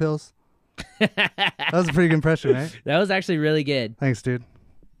enlarging pills? That was a pretty good impression, right? That was actually really good. Thanks, dude.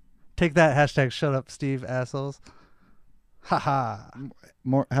 Take that hashtag. Shut up, Steve, assholes. Haha.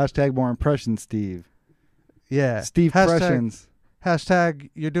 More impressions, Steve. Yeah. Steve impressions.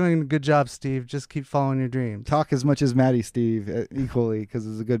 Hashtag. You're doing a good job, Steve. Just keep following your dreams. Talk as much as Maddie, Steve, equally, because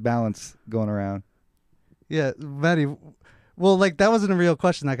there's a good balance going around. Yeah, Maddie. Well, like that wasn't a real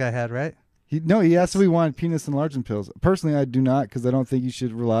question that guy had, right? He asked if we want penis enlargement pills. Personally, I do not, because I don't think you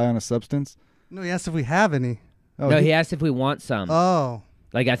should rely on a substance. No, he asked if we have any. Oh, No, he asked if we want some. Oh.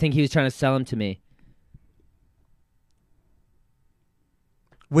 Like, I think he was trying to sell them to me.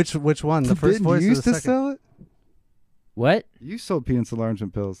 Which one? The first Didn't voice you or used the to second? sell it? What? You sold penis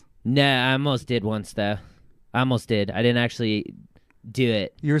enlargement pills. Nah, I almost did once, though. I almost did. I didn't actually do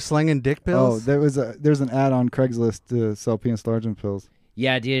it. You were slinging dick Oh, pills? there's an ad on Craigslist to sell penis enlargement pills.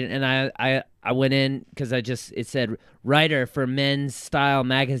 Yeah, dude, and I went in because it said writer for Men's Style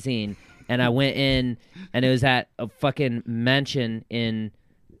magazine, and I went in, and it was at a fucking mansion in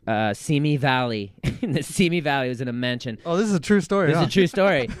Simi Valley. In the Simi Valley, it was in a mansion. Oh, this is a true story. It's huh? a true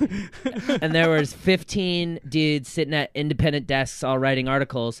story. And there was 15 dudes sitting at independent desks all writing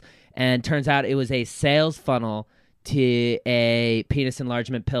articles, and turns out it was a sales funnel to a penis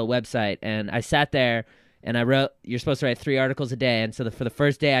enlargement pill website. And I sat there and I wrote, you're supposed to write 3 articles a day. And so for the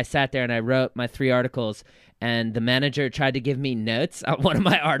first day I sat there and I wrote my 3 articles, and the manager tried to give me notes on one of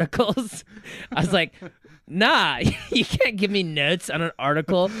my articles. I was like, nah, you can't give me notes on an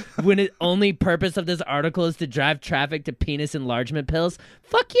article when the only purpose of this article is to drive traffic to penis enlargement pills.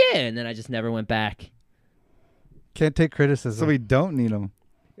 Fuck you. And then I just never went back. Can't take criticism. So we don't need them.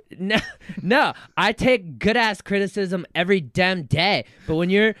 No, I take good ass criticism every damn day. But when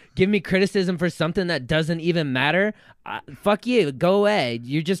you're giving me criticism for something that doesn't even matter, fuck you. Go away.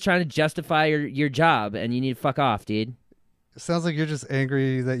 You're just trying to justify your job, and you need to fuck off, dude. It sounds like you're just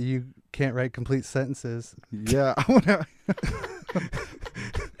angry that you can't write complete sentences. Yeah, I wanna.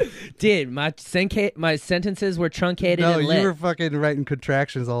 Dude, my sentences were truncated No, and lit. you were fucking writing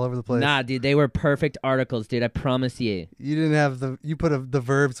contractions all over the place. Nah, dude, they were perfect articles, dude. I promise you. You didn't have you put the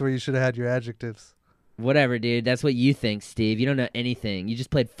verbs where you should have had your adjectives. Whatever, dude. That's what you think, Steve. You don't know anything. You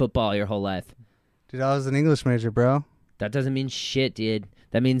just played football your whole life. Dude, I was an English major, bro. That doesn't mean shit, dude.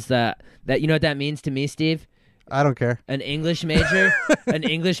 That means that you know what that means to me, Steve? I don't care. An English major, an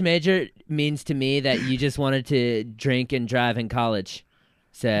English major means to me that you just wanted to drink and drive in college.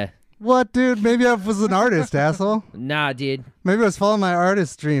 So, What, dude? Maybe I was an artist, asshole. nah, dude. Maybe I was following my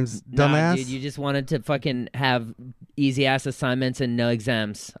artist dreams, Nah, dumbass. dude, you just wanted to fucking have easy ass assignments and no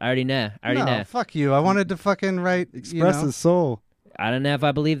exams. I already know. No, fuck you. I wanted to fucking write. Express his soul. I don't know if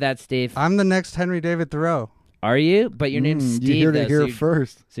I believe that, Steve. I'm the next Henry David Thoreau. Are you? But your name's Steve. You hear though, to hear so it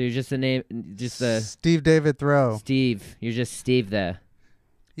first. So you're just a name, just a Steve David Thoreau. Steve. You're just Steve though.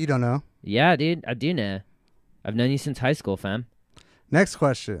 You don't know. Yeah, dude. I do know. I've known you since high school, fam. Next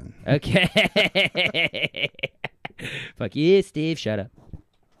question. Okay. Fuck you, Steve. Shut up.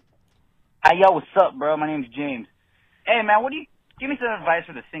 Hey, yo, what's up, bro? My name's James. Hey, man, give me some advice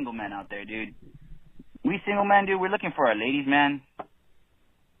for the single men out there, dude. We single men, dude, we're looking for our ladies, man.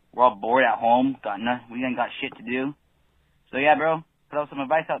 We're all bored at home. We ain't got shit to do. So, yeah, bro, put out some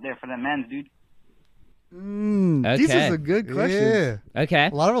advice out there for them men, dude. This Okay. is a good question. Yeah. Okay.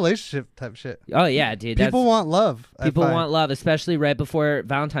 A lot of relationship type shit. Oh yeah, dude. People want love. People want love, especially right before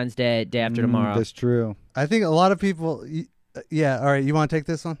Valentine's Day after tomorrow. That's true. I think a lot of people. Yeah. All right. You want to take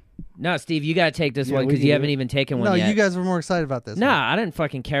this one? No, Steve, you gotta take this Yeah, one we because can you do haven't it. even taken one No, yet. you guys were more excited about this. Nah, I didn't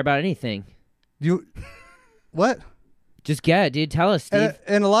fucking care about anything. You. What? Just get it, dude. Tell us, Steve.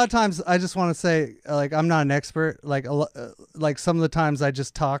 And a lot of times, I just want to say, like, I'm not an expert. Like, like some of the times, I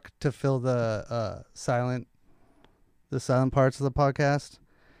just talk to fill the silent parts of the podcast.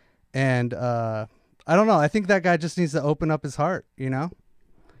 And I don't know. I think that guy just needs to open up his heart. You know,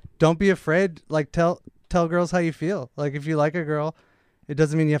 don't be afraid. Like tell girls how you feel. Like if you like a girl, it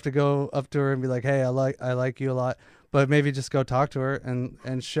doesn't mean you have to go up to her and be like, hey, I like you a lot. But maybe just go talk to her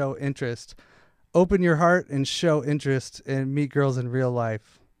and show interest. Open your heart and show interest and meet girls in real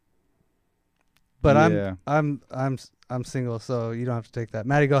life. But Yeah. I'm single, so you don't have to take that.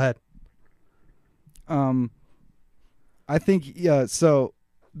 Maddie, go ahead. I think so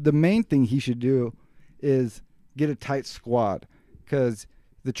the main thing he should do is get a tight squad, because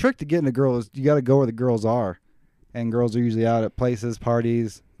the trick to getting a girl is you got to go where the girls are, and girls are usually out at places,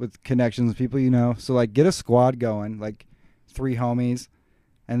 parties, with connections with people you know. So like get a squad going, like 3 homies,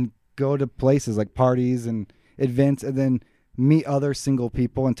 and go to places like parties and events, and then meet other single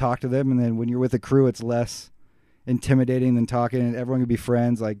people and talk to them. And then when you're with a crew, it's less intimidating than talking, and everyone can be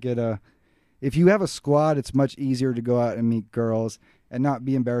friends. Like if you have a squad, it's much easier to go out and meet girls and not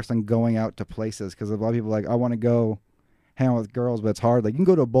be embarrassed on going out to places, because a lot of people are like, I want to go hang out with girls, but it's hard. Like you can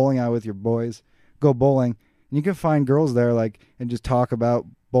go to a bowling alley with your boys, go bowling, and you can find girls there, like, and just talk about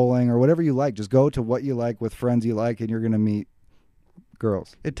bowling or whatever you like. Just go to what you like with friends you like, and you're gonna meet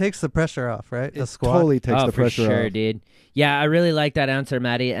girls. It takes the pressure off, right? The It squad. totally takes the for pressure sure, off. dude. Yeah, I really like that answer,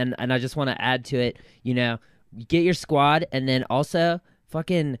 Maddie, and I just want to add to it. You know, get your squad, and then also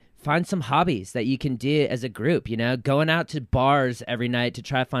fucking find some hobbies that you can do as a group. You know, going out to bars every night to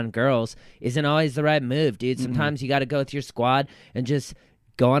try to find girls isn't always the right move, dude. Sometimes you got to go with your squad and just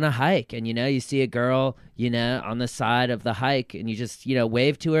go on a hike, and you know, you see a girl, you know, on the side of the hike, and you just, you know,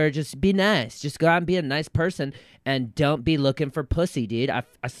 wave to her. Just be nice. Just go out and be a nice person, and don't be looking for pussy, dude. I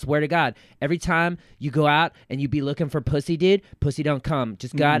swear to God, every time you go out and you be looking for pussy, dude, pussy don't come.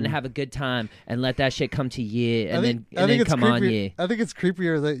 Just go out and have a good time and let that shit come to you, and then it's come on you. I think it's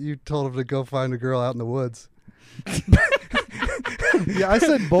creepier that you told him to go find a girl out in the woods. Yeah, I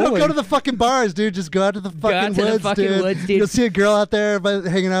said bowling. Don't go to the fucking bars, dude. Just go out to the fucking woods, dude. You'll see a girl out there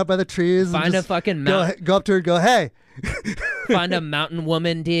hanging out by the trees. Find and a just fucking go up to her and go, hey. Find a mountain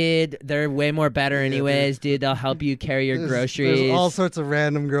woman, dude. They're way more better anyways, dude. They'll help you carry your groceries. There's all sorts of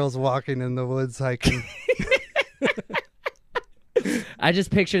random girls walking in the woods hiking. I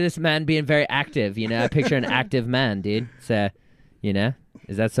just picture this man being very active, you know. I picture an active man, dude. So, you know,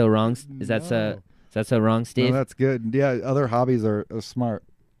 is that so wrong? Is that so wrong, Steve? No, that's good. Yeah, other hobbies are smart.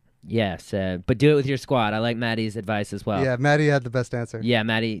 Yes, but do it with your squad. I like Maddie's advice as well. Yeah, Maddie had the best answer. Yeah,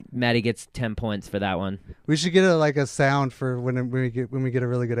 Maddie gets 10 points for that one. We should get a sound for when we get a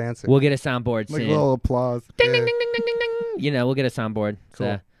really good answer. We'll get a soundboard Like soon. a little applause. Ding, ding, ding, ding, ding, ding, ding. You know, we'll get a soundboard. Cool.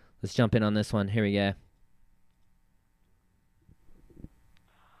 So let's jump in on this one. Here we go.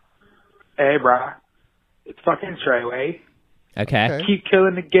 Hey, bro. It's fucking Treyway. Okay. Keep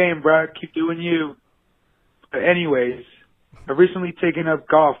killing the game, bro. Keep doing you. But anyways, I've recently taken up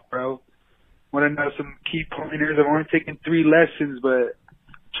golf, bro. Want to know some key pointers? I've only taken 3 lessons, but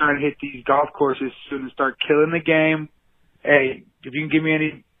trying to hit these golf courses soon and start killing the game. Hey, if you can give me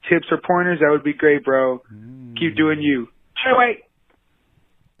any tips or pointers, that would be great, bro. Keep doing you. Treyway.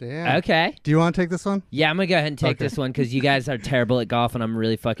 Damn. Okay. Do you want to take this one? Yeah, I'm going to go ahead and take this one because you guys are terrible at golf and I'm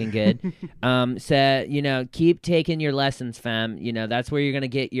really fucking good. So, you know, keep taking your lessons, fam. You know, that's where you're going to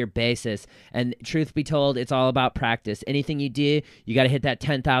get your basis. And truth be told, it's all about practice. Anything you do, you got to hit that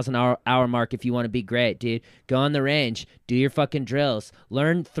 10,000 hour mark if you want to be great, dude. Go on the range. Do your fucking drills.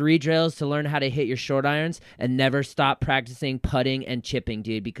 Learn 3 drills to learn how to hit your short irons, and never stop practicing putting and chipping,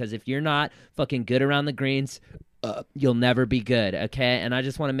 dude, because if you're not fucking good around the greens, you'll never be good, okay? And I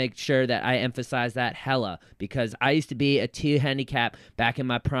just want to make sure that I emphasize that hella, because I used to be a 2 handicap back in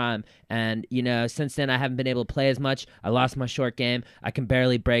my prime, and, you know, since then I haven't been able to play as much. I lost my short game. I can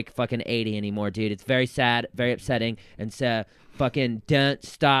barely break fucking 80 anymore, dude. It's very sad, very upsetting, and so fucking don't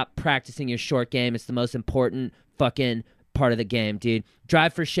stop practicing your short game. It's the most important fucking part of the game, dude.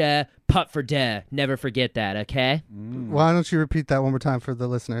 Drive for share, putt for dare. Never forget that, okay? Why don't you repeat that one more time for the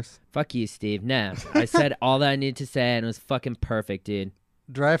listeners? Fuck you, Steve. No. I said all that I needed to say, and it was fucking perfect, dude.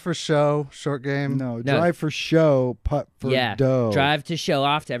 Drive for show, short game. No, drive for show, putt for dough. Drive to show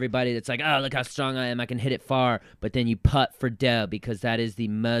off to everybody that's like, oh, look how strong I am. I can hit it far. But then you putt for dough, because that is the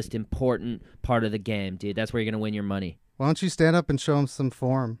most important part of the game, dude. That's where you're going to win your money. Why don't you stand up and show them some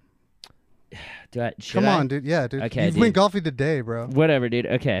form? Come on, dude. Yeah, dude. Okay, You've been golfing today, bro. Whatever, dude.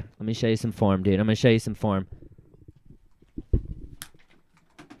 Okay, let me show you some form, dude. I'm going to show you some form.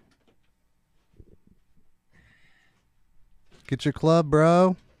 Get your club,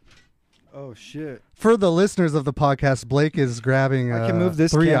 bro. Oh, shit. For the listeners of the podcast, Blake is grabbing I can move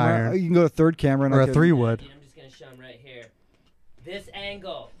this 3 camera. iron. You can go to third camera. And or I a can, 3-wood. I'm just going to show them right here. This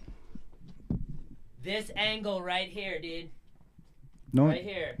angle. This angle right here, dude. No, right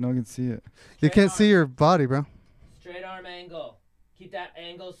here. No one can see it. You can't see your body, bro. Straight arm angle. Keep that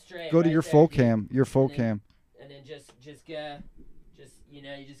angle straight. Go to right your there, full dude. cam. Your full And then- cam. And then just you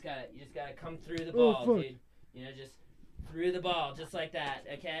know, you just gotta come through the Oh, ball, fuck. dude. You know, just through the ball, just like that.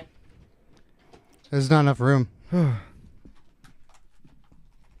 Okay. There's not enough room.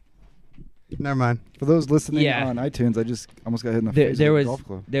 Never mind. For those listening Yeah. on iTunes, I just almost got hit in the face There with was a golf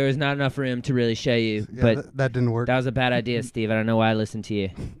club. there was not enough room to really show you, Yeah, but that didn't work. that was a bad idea, Steve. I don't know why I listened to you.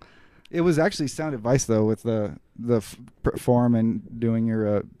 It was actually sound advice though, with the form and doing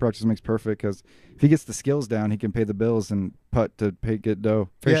your practice makes perfect. Because if he gets the skills down, he can pay the bills and putt to get dough.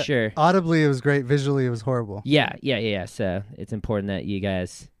 For Yeah, sure. Audibly, it was great. Visually, it was horrible. Yeah. So it's important that you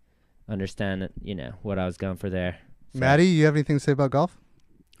guys understand that, you know, what I was going for there. So. Maddie, you have anything to say about golf?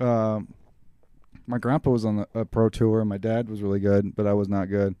 My grandpa was on a pro tour. My dad was really good, but I was not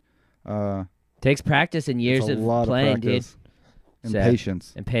good. Takes practice and years it's a of lot playing, of practice. dude. And So-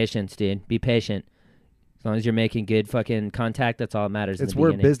 patience. And patience, dude. Be patient. As long as you're making good fucking contact, that's all that matters. It's in the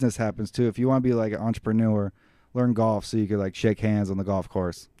where beginning. business happens too. If you want to be like an entrepreneur, learn golf so you could like shake hands on the golf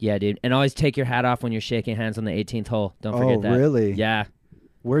course. Yeah, dude. And always take your hat off when you're shaking hands on the 18th hole. Don't forget Oh, that. really? Yeah.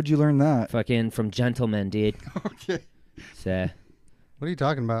 Where'd you learn that? Fucking from gentlemen, dude. Okay. So, What are you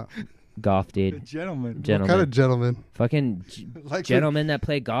talking about? golf, dude. Gentlemen. What kind of gentleman? Fucking Like gentlemen that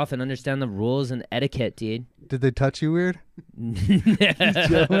play golf and understand the rules and etiquette, dude. Did they touch you weird?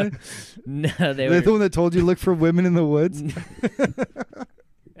 Gentlemen? No, they They're were. the one that told you look for women in the woods.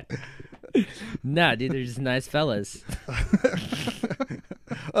 Nah, dude, they're just nice fellas.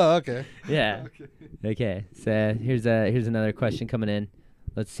 Oh, okay. Yeah. Okay. So here's another question coming in.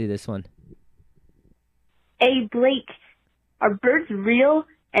 Let's see this one. Hey, Blake, are birds real?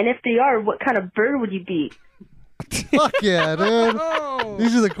 And if they are, what kind of bird would you be? Fuck yeah, dude.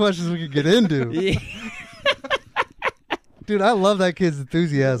 These are the questions we could get into. Dude, I love that kid's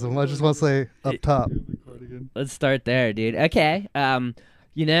enthusiasm. I just want to say up top. Let's start there, dude. Okay.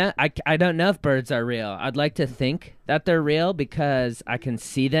 You know, I don't know if birds are real. I'd like to think that they're real because I can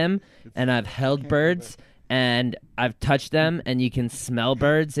see them and I've held birds and I've touched them and you can smell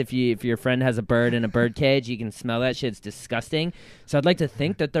birds. If your friend has a bird in a bird cage, you can smell that shit. It's disgusting. So I'd like to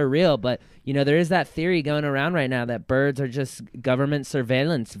think that they're real, but you know, there is that theory going around right now that birds are just government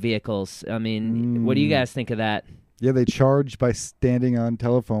surveillance vehicles. I mean, what do you guys think of that? Yeah, they charge by standing on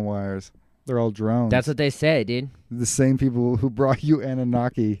telephone wires. They're all drones. That's what they say, dude. The same people who brought you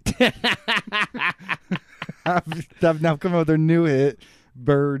Anunnaki have now come out with their new hit,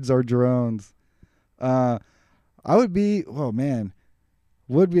 Birds Are Drones. I would be, oh man,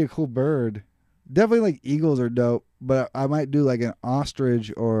 would be a cool bird. Definitely like eagles are dope, but I might do like an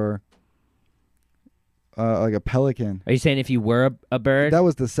ostrich or like a pelican. Are you saying if you were a bird? That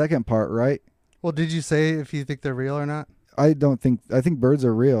was the second part, right? Well, did you say if you think they're real or not? I think birds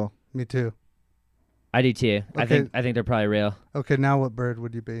are real. Me too. I do too. Okay. I think they're probably real. Okay, now what bird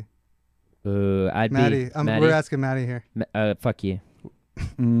would you be? I'd Maddie. be Maddie. We're asking Maddie here. Fuck you.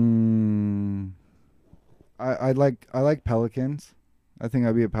 I like pelicans. I think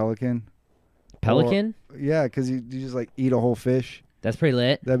I'd be a pelican. Pelican? Or, yeah, because you just like eat a whole fish. That's pretty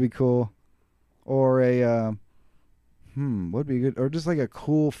lit. That'd be cool. Or a would be good. Or just like a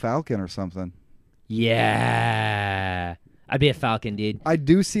cool falcon or something. Yeah. I'd be a falcon, dude. I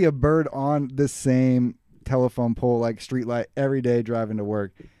do see a bird on the same telephone pole, like street light, every day driving to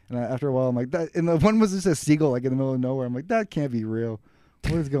work. And after a while, I'm like, that. And the one was just a seagull, like in the middle of nowhere. I'm like, that can't be real.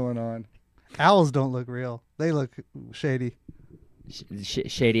 What is going on? Owls don't look real. They look shady.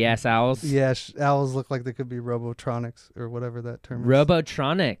 Shady ass owls. Yeah, owls look like they could be robotronics or whatever that term is.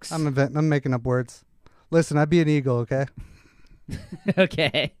 Robotronics. I'm making up words. Listen, I'd be an eagle, okay?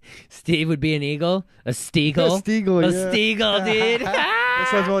 Okay. Steve would be an eagle? A steagle? A steagle, A yeah. steagle, dude. That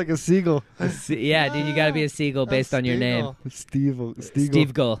sounds more like a seagle. Yeah, dude, you gotta be a seagle based on your name. Steve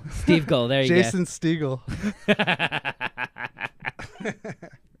Gull. Steve Gull, there you Jason Stiegel.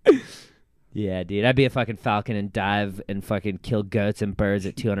 go. Yeah, dude, I'd be a fucking falcon and dive and fucking kill goats and birds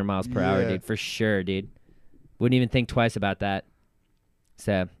at 200 miles per hour, Yeah. dude, for sure, dude. Wouldn't even think twice about that.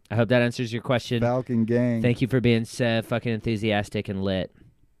 So, I hope that answers your question. Falcon gang. Thank you for being so fucking enthusiastic and lit.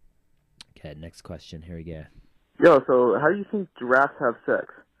 Okay, next question. Here we go. Yo, so how do you think giraffes have sex?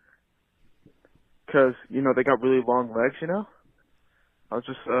 Because, you know, they got really long legs, you know? I was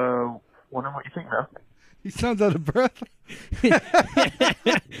just wondering what you think, man. He sounds out of breath.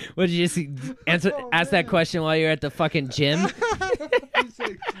 What, did you just ask that question while you're at the fucking gym?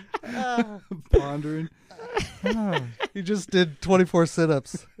 Pondering. He just did 24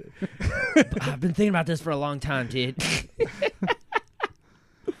 sit-ups. I've been thinking about this for a long time, dude.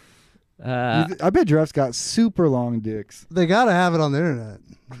 I bet giraffes got super long dicks. They gotta have it on the internet.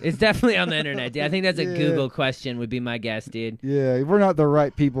 It's definitely on the internet, dude. I think that's a Yeah. Google question would be my guess, dude. Yeah, we're not the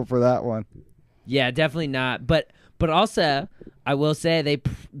right people for that one. Yeah, definitely not. But also, I will say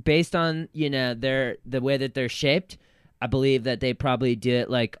based on the way that they're shaped, I believe that they probably do it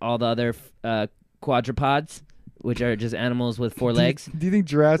like all the other quadrupeds, which are just animals with four legs. Do you think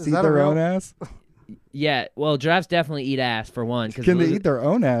giraffes eat their own ass? Yeah, well, giraffes definitely eat ass for one. Can they eat their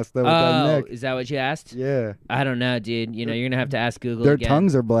own ass though? With that neck? Is that what you asked? Yeah. I don't know, dude. You're gonna have to ask Google. Their again.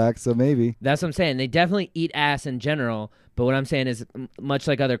 tongues are black, so maybe. That's what I'm saying. They definitely eat ass in general, but what I'm saying is, much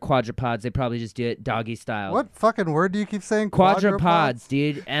like other quadrupeds, they probably just do it doggy style. What fucking word do you keep saying? Quadrupeds,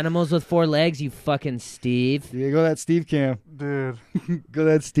 dude. Animals with four legs. You fucking Steve. Yeah, go that Steve cam, dude. Go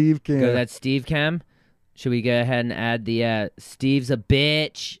that Steve cam. Go that Steve cam. Should we go ahead and add the Steve's a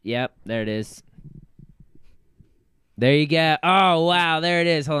bitch? Yep, there it is. There you go. Oh, wow, there it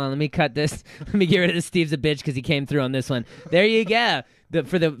is. Hold on, let me cut this. Let me get rid of the Steve's a bitch because he came through on this one. There you go.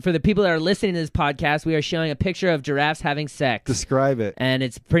 For the people that are listening to this podcast, we are showing a picture of giraffes having sex. Describe it. And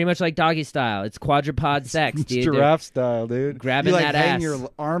it's pretty much like doggy style. It's quadrupod sex, dude. It's giraffe style, dude. Grabbing you, that hang ass. your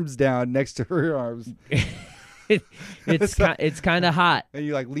arms down next to her arms. It's kind of hot. And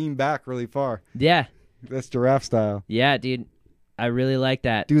you lean back really far. Yeah. That's giraffe style. Yeah, dude. I really like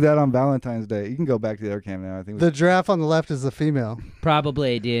that. Do that on Valentine's Day. You can go back to the other cam now. I think The giraffe on the left is the female.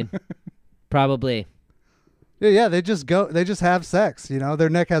 Probably, dude. Probably. Yeah, they just have sex, Their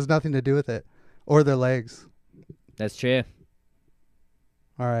neck has nothing to do with it. Or their legs. That's true.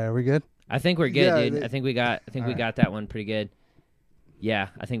 All right, are we good? I think we're good, Yeah, dude. I think we got that one pretty good. Yeah,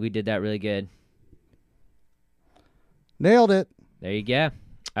 I think we did that really good. Nailed it. There you go.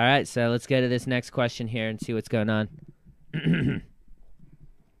 All right, so let's go to this next question here and see what's going on.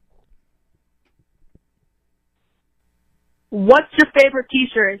 What's your favorite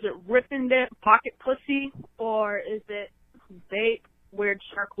T-shirt? Is it Rip and Dip, Pocket Pussy, or is it Bape, weird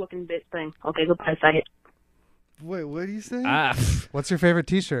shark-looking bit thing? Okay, goodbye, second. Wait, what do you say? What's your favorite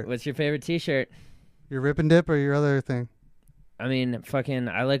T-shirt? What's your favorite T-shirt? Your Rip and Dip or your other thing? I mean,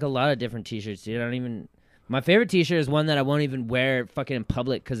 I like a lot of different T-shirts, dude. My favorite T-shirt is one that I won't even wear fucking in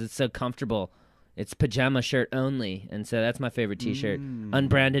public because it's so comfortable. It's pajama shirt only, and so that's my favorite T-shirt.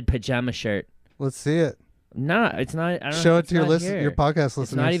 Unbranded pajama shirt. Let's see it. No, it's not. I don't Show it it's to your not here. your podcast listeners.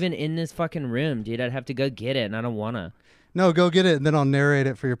 It's not even in this fucking room, dude. I'd have to go get it, and I don't wanna. No, go get it, and then I'll narrate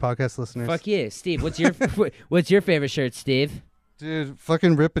it for your podcast listeners. Fuck you, Steve. What's your favorite shirt, Steve? Dude,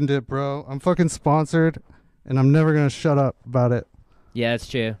 fucking Rip and Dip, bro. I'm fucking sponsored, and I'm never gonna shut up about it. Yeah, it's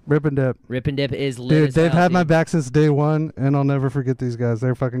true. Rip and Dip. Rip and Dip is lit Dude, as they've hell, had my dude. back since day one, and I'll never forget these guys.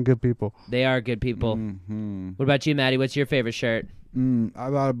 They're fucking good people. They are good people. Mm-hmm. What about you, Maddie? What's your favorite shirt? I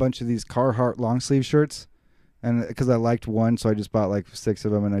bought a bunch of these Carhartt long sleeve shirts, and because I liked one, so I just bought 6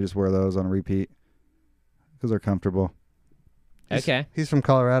 of them, and I just wear those on repeat because they're comfortable. Okay. He's from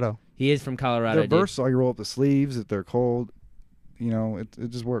Colorado. He is from Colorado, They're dude. versatile. You roll up the sleeves if they're cold. It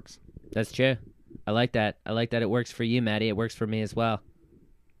just works. That's true. I like that. I like that it works for you, Maddie. It works for me as well.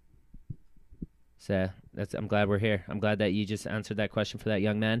 So I'm glad we're here. I'm glad that you just answered that question for that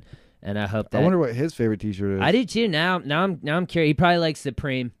young man, and I hope that. I wonder what his favorite T-shirt is. I do too. Now I'm curious. He probably likes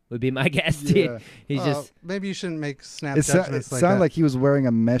Supreme. Would be my guess, dude. Yeah. He's just maybe you shouldn't make snap It judgments sounded like that. like he was wearing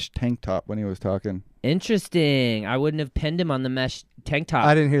a mesh tank top when he was talking. interesting. I wouldn't have pinned him on the mesh tank top.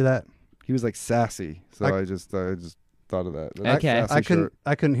 I didn't hear that. He was sassy, so I just thought of that. That's Okay. a sassy shirt.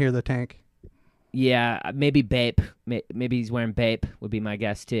 I couldn't hear the tank. Yeah, maybe Bape. Maybe he's wearing Bape would be my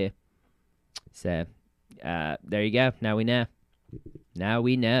guess too. So, there you go. Now we know. Now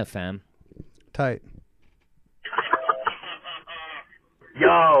we know, fam. Tight.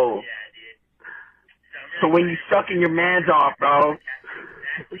 Yo. So when you sucking your mans off, bro,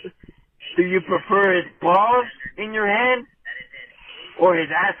 do you prefer his balls in your hand or his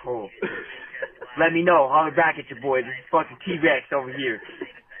asshole? Let me know. Holler back at your boy. This is fucking T-Rex over here.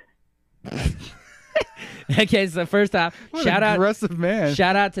 Okay, so first off, What an aggressive man.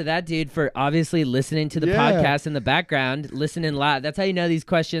 Shout out to that dude for obviously listening to the Yeah. podcast in the background, listening live. That's how you know these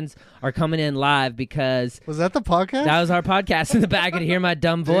questions are coming in live because Was that the podcast? that was our podcast in the back. I could hear my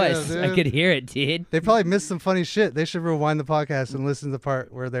dumb voice. Dude. I could hear it, dude. They probably missed some funny shit. They should rewind the podcast and listen to the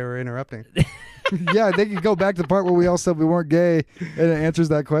part where they were interrupting. Yeah, they could go back to the part where we all said we weren't gay, and it answers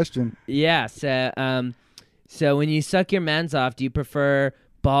that question. Yeah. So when you suck your mans off, do you prefer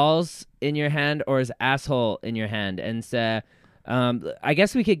balls in your hand or his asshole in your hand? And so, I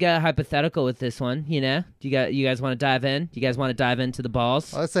guess we could get hypothetical with this one. You know, do you guys want to dive in? Do you guys want to dive into the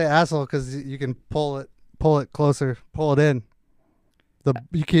balls? I'd say asshole because you can pull it closer, pull it in.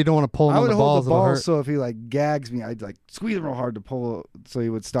 You don't want to pull him I on would the hold balls. the it'll balls hurt. so if he gags me, I'd squeeze him real hard to pull so he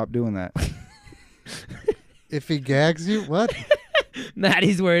would stop doing that. If he gags you, what?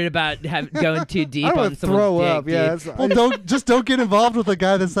 Maddie's worried about going too deep I don't on wanna someone's throw dick, up. dude. Yeah, Well, don't get involved with a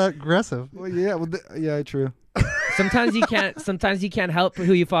guy that's that aggressive. Well, yeah. Well, yeah, true. Sometimes you can't help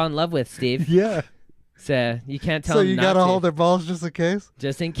who you fall in love with, Steve. Yeah. So you can't tell So them you not gotta to. hold their balls just in case.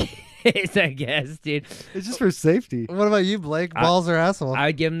 Just in case, I guess, dude. It's just for safety. What about you, Blake? Balls or asshole? I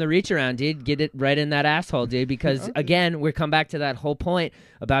would give him the reach around, dude. Get it right in that asshole, dude. Because again, we come back to that whole point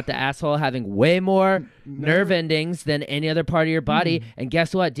about the asshole having way more nerve endings than any other part of your body. And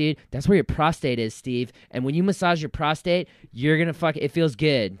guess what, dude? That's where your prostate is, Steve. And when you massage your prostate, you're gonna it feels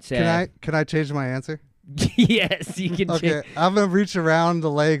good. So. Can I change my answer? Yes, you can. Okay, I'm gonna reach around the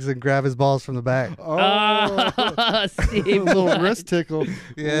legs and grab his balls from the back. Oh, Steve, a little wrist tickle.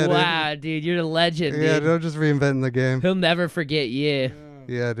 Yeah, wow, dude, you're a legend. Yeah, dude. don't just reinventing the game. He'll never forget you.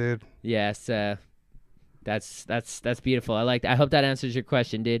 Yeah, dude. Yes, that's beautiful. I hope that answers your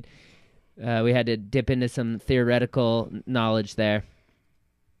question, dude. We had to dip into some theoretical knowledge there.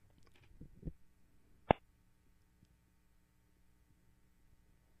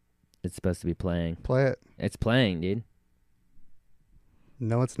 It's supposed to be playing. Play it. It's playing, dude.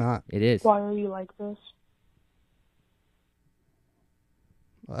 No, it's not. It is. Why are you like this?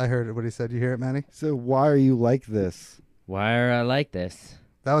 I heard what he said. You hear it, Manny? So why are you like this? Why are I like this?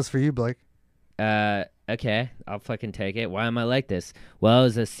 That was for you, Blake. Okay, I'll fucking take it. Why am I like this? Well, it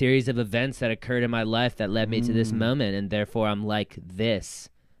was a series of events that occurred in my life that led me to this moment, and therefore I'm like this.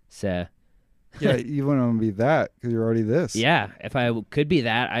 So... Yeah, you wouldn't be that because you're already this. Yeah, if I could be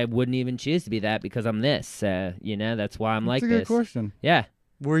that, I wouldn't even choose to be that because I'm this. That's why I'm like That's a this. good question. Yeah.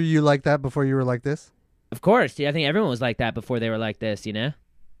 Were you like that before you were like this? Of course. Yeah, I think everyone was like that before they were like this,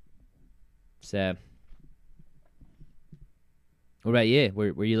 So. What about you?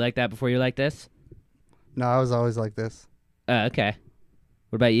 Were you like that before you were like this? No, I was always like this. Okay.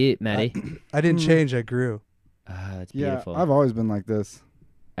 What about you, Maddie? I didn't change. I grew. That's Yeah, beautiful. I've always been like this.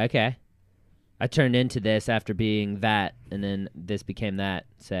 Okay. I turned into this after being that, and then this became that.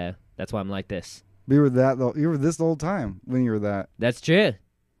 So that's why I'm like this. You were that though. You were this the whole time when you were that. That's true.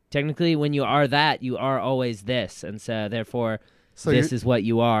 Technically, when you are that, you are always this, and so therefore, this is what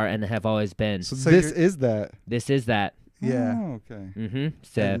you are and have always been. So this is that. This is that. Yeah. Oh, okay. Mm-hmm.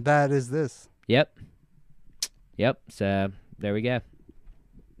 So And that is this. Yep. So there we go.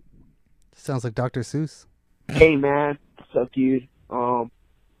 Sounds like Dr. Seuss. Hey man, what's up, dude?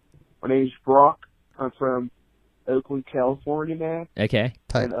 My name's Brock. I'm from Oakland, California, man. Okay.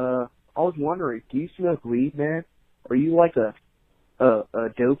 And I was wondering, do you smoke weed, man? Are you like a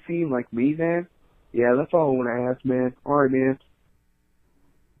dope fiend like me, man? Yeah, that's all I want to ask, man. All right, man.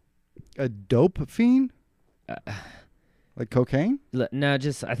 A dope fiend? Like cocaine? No, I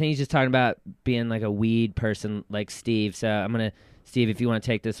think he's just talking about being like a weed person like Steve. So Steve, if you want to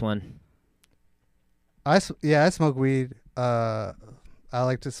take this one. I smoke weed. I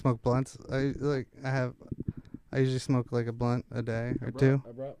like to smoke blunts. I usually smoke like a blunt a day or two.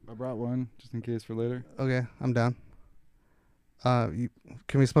 I brought one just in case for later. Okay, I'm down. Can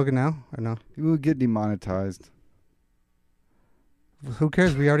we smoke it now or no? We would get demonetized. Who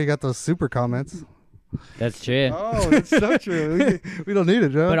cares? We already got those super comments. That's true. Oh, that's so true. We don't need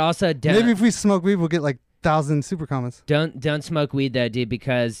it, Joe. But also, maybe if we smoke weed, we'll get like 1,000 super comments. Don't smoke weed though, dude,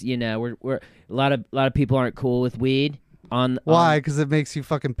 because we're a lot of people aren't cool with weed. Why? Because it makes you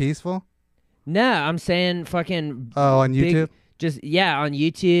fucking peaceful? No, I'm saying fucking. Oh, on YouTube? On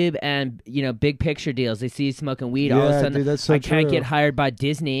YouTube and big picture deals. They see you smoking weed, all of a sudden dude, that's so I can't true. get hired by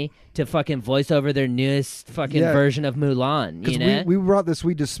Disney to fucking voice over their newest fucking version of Mulan. You know? We brought this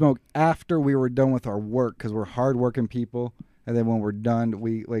weed to smoke after we were done with our work because we're hardworking people, and then when we're done,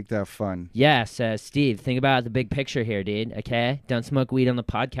 we like to have fun. Yes, Steve, think about the big picture here, dude. Okay, don't smoke weed on the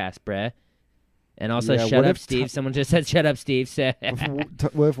podcast, bruh. And also, shut up, Steve. Someone just said, "Shut up, Steve." So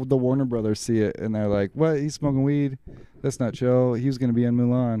what if the Warner Brothers see it and they're like, "What? He's smoking weed? That's not chill. He was going to be in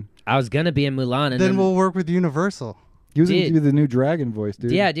Mulan." I was going to be in Mulan, and then we'll work with Universal. He was going to be the new dragon voice,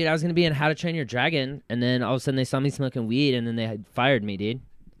 dude. Yeah, dude. I was going to be in How to Train Your Dragon, and then all of a sudden they saw me smoking weed, and then they had fired me, dude.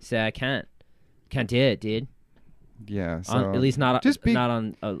 So I can't do it, dude. Yeah, so at least not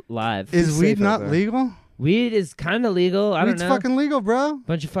on live. Is weed not legal? Weed is kind of legal. I don't know. Weed's fucking legal, bro.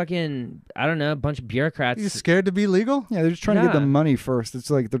 Bunch of bureaucrats. You scared to be legal? Yeah, they're just trying to get the money first. It's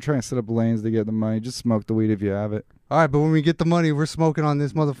like they're trying to set up lanes to get the money. Just smoke the weed if you have it. All right, but when we get the money, we're smoking on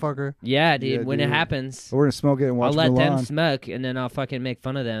this motherfucker. Yeah, dude. When it happens, we're gonna smoke it and watch I'll let them Mulan. smoke, and then I'll fucking make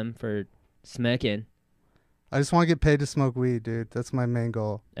fun of them for smoking. I just want to get paid to smoke weed, dude. That's my main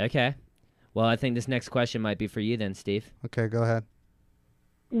goal. Okay. Well, I think this next question might be for you then, Steve. Okay, go ahead.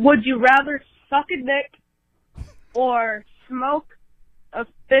 Would you rather suck a dick or smoke a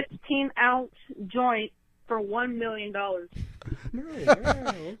 15-ounce joint for $1 million?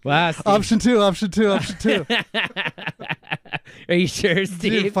 Wow. Steve. Option two. Are you sure,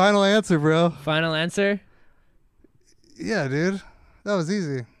 Steve? Dude, final answer, bro. Final answer? Yeah, dude. That was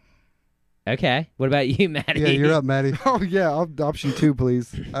easy. Okay. What about you, Maddie? Yeah, you're up, Maddie. Oh yeah, option 2,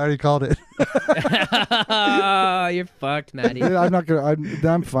 please. I already called it. Oh, you're fucked, Maddie. Yeah, I'm not gonna.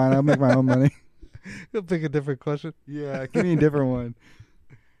 I'm fine. I'll make my own money. You'll pick a different question. Yeah, give me a different one.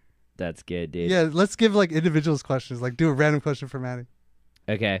 That's good, dude. Yeah, let's give like individuals questions. Like do a random question for Maddie.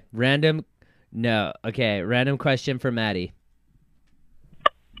 Okay. Random. No. Okay. Random question for Maddie.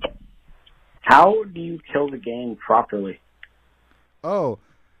 How do you kill the game properly? Oh,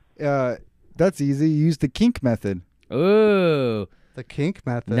 that's easy. You use the kink method. Ooh. The kink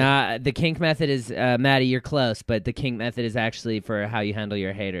method. Nah, the kink method is Maddie. You're close, but the kink method is actually for how you handle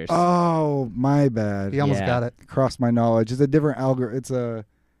your haters. Oh, my bad. He almost got it. Crossed my knowledge. It's a different algorithm. It's a.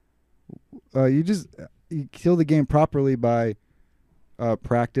 You kill the game properly by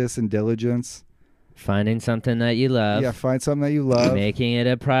practice and diligence. Finding something that you love. Yeah, find something that you love. Making it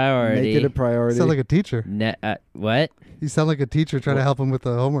a priority. Make it a priority. You sound like a teacher. What? You sound like a teacher trying to help him with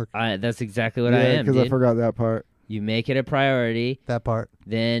the homework. That's exactly what I Yeah, am, because I dude. forgot that part. You make it a priority. That part.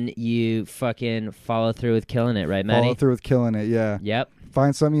 Then you fucking follow through with killing it, right, Maddie? Follow through with killing it, yeah. Yep.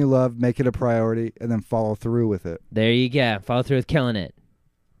 Find something you love, make it a priority, and then follow through with it. There you go. Follow through with killing it.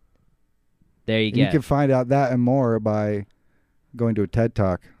 There you And go. you can find out that and more by going to a TED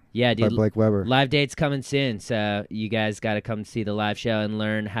Talk. Yeah, dude. By Blake Weber. Live date's coming soon, so you guys got to come see the live show and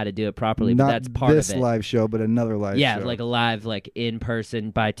learn how to do it properly. Not But that's part this of it. live show, but another live Yeah, show. like a live, like in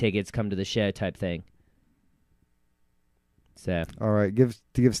person, buy tickets, come to the show type thing. So All right, give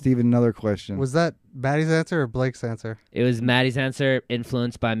Steven another question. Was that Maddie's answer or Blake's answer? it was Maddie's answer,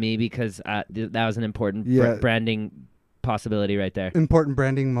 influenced by me because that was an important Yeah. branding possibility right there. Important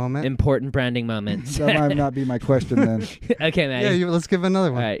branding moment. Important branding moments. That might not be my question then. Okay, Maddie. Yeah, let's give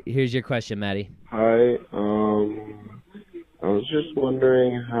another one. All right, here's your question, Maddie. Hi, I was just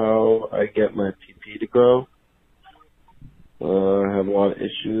wondering how I get my PP to grow. I have a lot of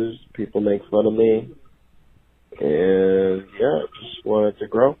issues. People make fun of me. And yeah, just wanted to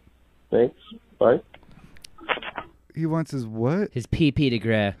grow. Thanks. Bye. He wants his what? His PP to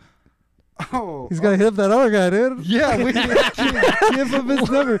grow. Oh, He's got to hit up that other guy, dude. Yeah, give him his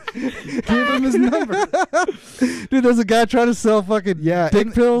number. Give him his number. Dude, there's a guy trying to sell fucking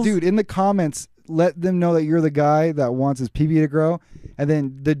dick pills. Dude, in the comments, let them know that you're the guy that wants his PP to grow. And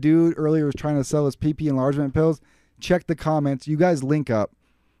then the dude earlier was trying to sell his PP enlargement pills. Check the comments. You guys link up.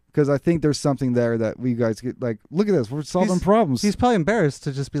 Because I think there's something there that we guys get, like, look at this. We're solving problems. He's probably embarrassed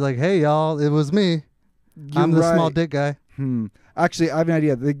to just be like, hey, y'all, it was me. You're I'm the small right. dick guy. Actually, I have an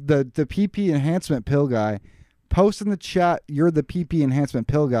idea. The PP enhancement pill guy, post in the chat, you're the PP enhancement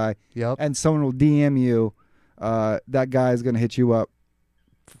pill guy. Yep. And someone will DM you. That guy is going to hit you up.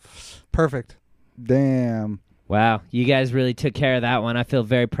 Perfect. Damn. Wow, you guys really took care of that one. I feel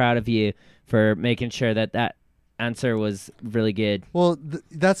very proud of you for making sure that answer was really good. Well,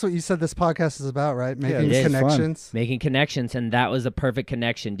 that's what you said this podcast is about, right? Making It is connections. Making connections, and that was a perfect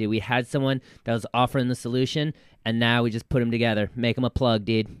connection, dude. We had someone that was offering the solution, and now we just put them together. Make them a plug,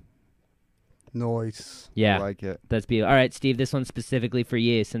 dude. Nice. Yeah. I like it. That's beautiful. All right, Steve, this one's specifically for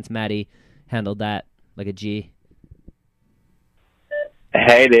you since Maddie handled that like a G.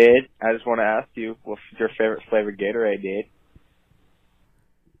 Hey, dude. I just want to ask you, what's your favorite flavor Gatorade, dude?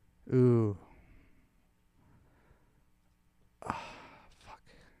 Ooh.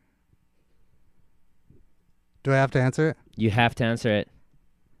 Do I have to answer it? You have to answer it.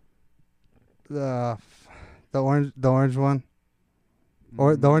 The orange one,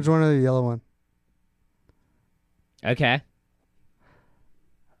 or the orange one or the yellow one? Okay.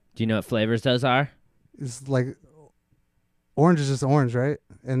 Do you know what flavors those are? It's like orange is just orange, right?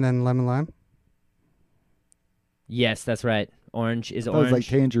 And then lemon lime. Yes, that's right. Orange is That was orange. like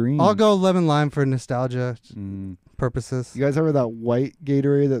tangerine. I'll go lemon lime for nostalgia purposes. You guys ever that white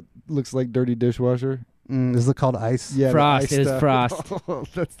Gatorade that looks like dirty dishwasher? Is it called ice? Yeah, the Frost. ice It was stuff. Frost. Oh,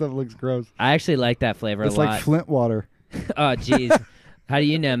 that stuff looks gross. I actually like that flavor It's a lot. like Flint water. Oh, jeez. How do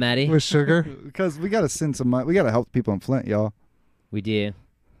you know, Maddie? With sugar? Because we got to send some money. We got to help people in Flint, y'all. We do.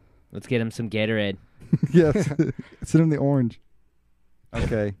 Let's get him some Gatorade. Yes. Send him the orange.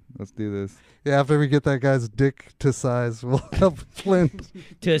 Okay, let's do this. Yeah, after we get that guy's dick to size, we'll help Flint.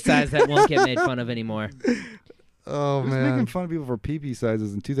 To a size that won't get made fun of anymore. Oh, Who's man. making fun of people for PP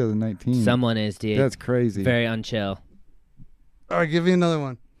sizes in 2019? Someone is, dude. That's crazy. Very unchill. All right, give me another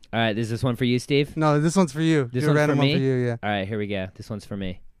one. All right, is this one for you, Steve? No, this one's for you. This Do a one's random for me? one for you, yeah. All right, here we go. This one's for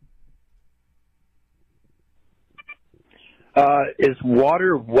me. Is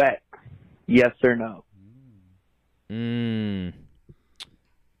water wet? Yes or no?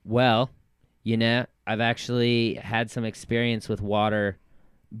 Well, I've actually had some experience with water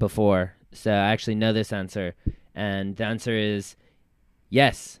before, so I actually know this answer. And the answer is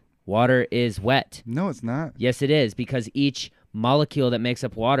yes, water is wet. No, it's not. Yes, it is, because each molecule that makes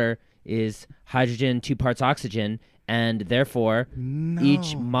up water is hydrogen, 2 parts oxygen, and therefore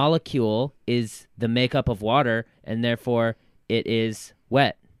each molecule is the makeup of water, and therefore it is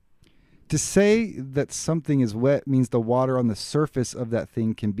wet. To say that something is wet means the water on the surface of that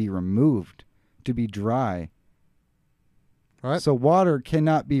thing can be removed to be dry. Right. So water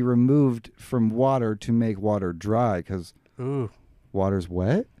cannot be removed from water to make water dry because water's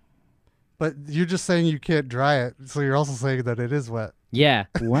wet. But you're just saying you can't dry it, so you're also saying that it is wet. Yeah.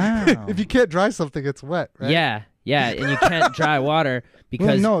 Wow. If you can't dry something, it's wet, right? Yeah, and you can't dry water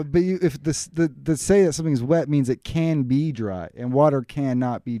because no, but if the say that something's wet means it can be dry, and water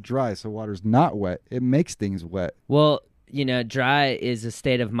cannot be dry, so water's not wet. It makes things wet. Well, dry is a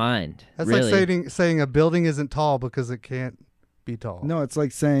state of mind. That's really. like saying a building isn't tall because it can't be tall. No, it's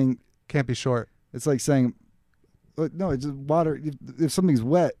like saying can't be short. It's like saying no, it's just water. If something's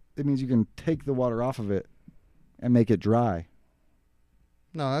wet, it means you can take the water off of it and make it dry.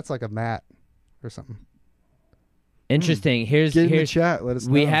 No, that's like a mat or something. Interesting. Here's Get in the chat. Let us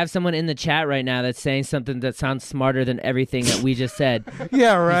know. We have someone in the chat right now that's saying something that sounds smarter than everything that we just said.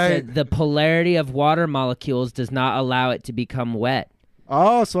 Yeah, right. He said, the polarity of water molecules does not allow it to become wet.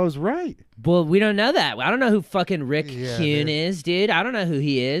 Oh, so I was right. Well, we don't know that. I don't know who fucking Rick Kuhn is, dude. I don't know who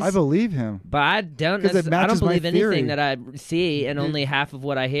he is. I believe him. But I don't. 'Cause it I don't matches my believe theory. anything that I see, and only half of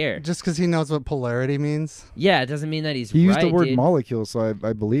what I hear. Just because he knows what polarity means. Yeah, it doesn't mean that he's He used right, the word dude. molecule, so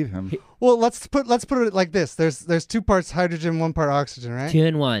I believe him. Well, let's put it like this. There's 2 parts hydrogen, 1 part oxygen, right? 2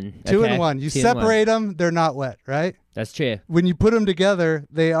 and 1. 2 okay? and 1. You 2 and 1. separate them, they're not wet, right? That's true. When you put them together,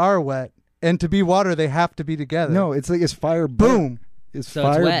 they are wet. And to be water, they have to be together. No, it's like it's fire. Boom. Is So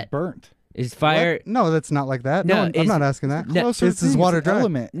fire it's wet. burnt? Is fire? What? No, that's not like that. No, No, I'm not asking that. No, Is water dry?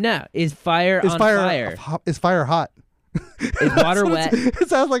 Element. No, is fire Is on fire, fire? Is fire hot? Is water wet? It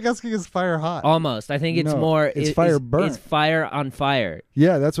sounds like asking is fire hot. Almost. I think it's No, more. it's fire is burnt. fire on fire?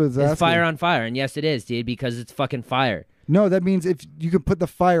 Yeah, that's what it's Is asking. fire on fire? And yes, it is, dude, because it's fucking fire. No, that means if you can put the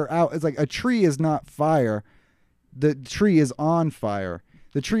fire out, it's like a tree is not fire. The tree is on fire.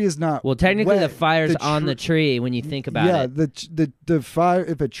 The tree is not. Well, technically, wet. the fire's on the tree when you think about it. Yeah, the fire.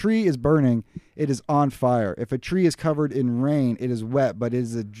 If a tree is burning, it is on fire. If a tree is covered in rain, it is wet. But it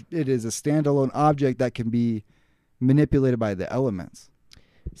is a standalone object that can be manipulated by the elements.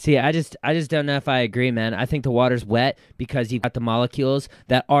 See, I just don't know if I agree, man. I think the water's wet because you've got the molecules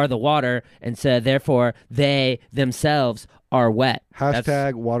that are the water, and so therefore they themselves are wet.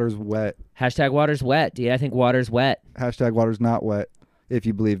 Hashtag water's wet. Hashtag water's wet, dude. I think water's wet. Hashtag water's not wet, if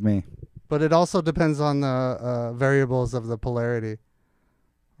you believe me. But it also depends on the variables of the polarity,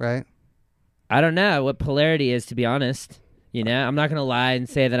 right? I don't know what polarity is, to be honest. I'm not gonna lie and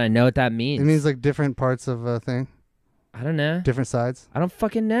say that I know what that means. It means like different parts of a thing. I don't know. Different sides. I don't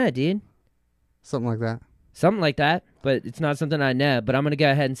fucking know, dude. Something like that. Something like that, but it's not something I know. But I'm gonna go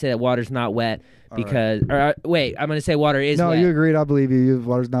ahead and say that water's not wet because. Wait, I'm gonna say water is No, wet. you agreed. I believe you.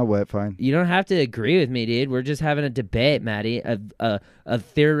 Water's not wet. Fine. You don't have to agree with me, dude. We're just having a debate, Maddie. A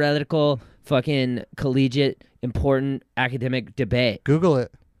theoretical, fucking collegiate, important academic debate. Google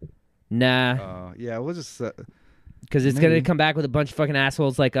it. Nah. Yeah, we'll just. Because it's going to come back with a bunch of fucking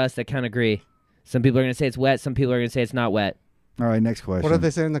assholes like us that can't agree. Some people are going to say it's wet. Some people are going to say it's not wet. All right, next question. What did they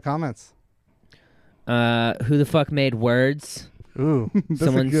say in the comments? Who the fuck made words? Ooh.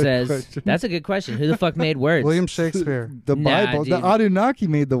 Someone says, that's a good question. Who the fuck made words? William Shakespeare. The Nah, Bible. dude. The Anunnaki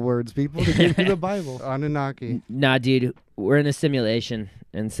made the words, people. They gave me the Bible. Anunnaki. Nah, dude. We're in a simulation.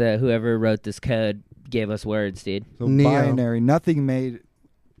 And so whoever wrote this code gave us words, dude. So binary. Nothing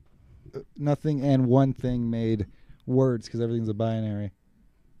and one thing made words because everything's a binary.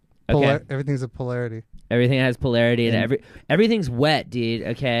 Okay. Everything's a polarity. Everything has polarity and everything's wet, dude.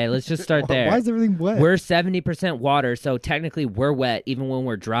 Okay, let's just start there. Why is everything wet? We're 70% water, so technically we're wet even when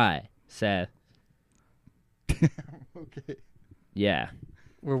we're dry. So Okay. yeah.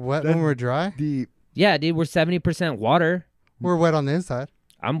 We're wet when we're dry? Deep. Yeah, dude, we're 70% water. We're wet on the inside.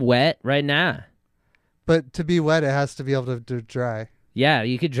 I'm wet right now. But to be wet, it has to be able to dry. Yeah,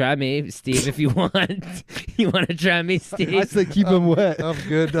 you could dry me, Steve, if you want. You want to dry me, Steve? I said keep them wet. I'm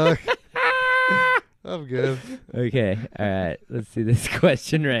good, dog. I'm good. Okay, all right. Let's see this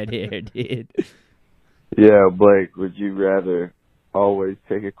question right here, dude. Yeah, Blake, would you rather always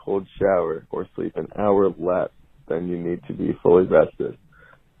take a cold shower or sleep an hour less than you need to be fully rested?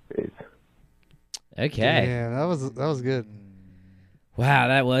 Peace. Okay. Yeah, that was good. Wow,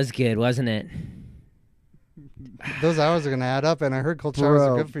 that was good, wasn't it? Those hours are gonna add up, and I heard cold showers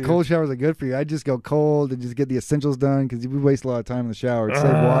are good for you. Cold showers are good for you. I just go cold and just get the essentials done because we waste a lot of time in the shower. Save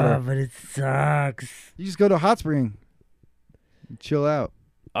water. But it sucks. You just go to a hot spring. Chill out.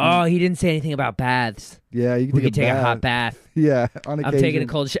 Oh, he didn't say anything about baths. Yeah, you can We could take a hot bath. Yeah, on occasion.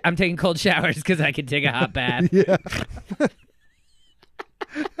 I'm taking cold showers because I can take a hot bath. Yeah.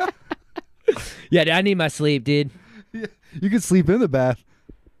 Yeah, dude, I need my sleep, dude. Yeah, you can sleep in the bath.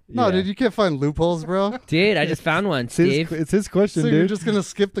 No, Yeah. dude, you can't find loopholes, bro. Dude, I just found one, Steve. It's his question, So dude. you're just gonna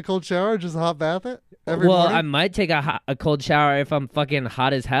skip the cold shower, and just hot bath it every Well, morning? I might take a cold shower if I'm fucking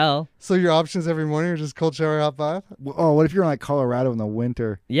hot as hell. So your options every morning are just cold shower, hot bath. Oh, what if you're in like Colorado in the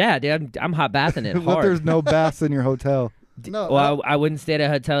winter? Yeah, dude, I'm hot bathing it What if hard. there's no baths in your hotel? No, Well, I wouldn't stay at a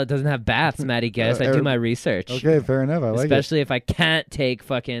hotel that doesn't have baths, Matty. Guess I do my research. Okay, fair enough. I like Especially if I can't take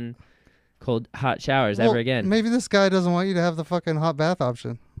fucking cold hot showers Well, ever again. Maybe this guy doesn't want you to have the fucking hot bath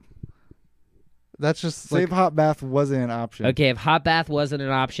option. That's just Say if hot bath wasn't an option. Okay, if hot bath wasn't an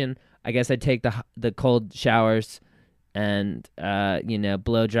option, I guess I'd take the cold showers and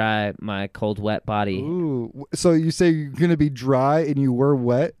blow dry my cold wet body. Ooh, so you say you're gonna be dry and you were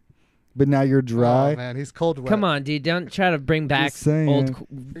wet, but now you're dry. Oh, man, he's cold wet. Come on, dude, don't try to bring back saying. old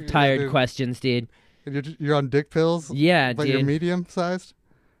tired dude. questions, dude. And you're on dick pills. Yeah, but dude. you're medium sized.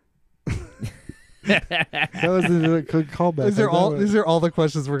 That was a good callback. These are all the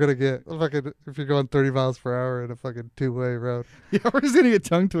questions we're gonna get. Fucking, if you're going 30 miles per hour in a fucking 2-way road. Yeah, we're just gonna get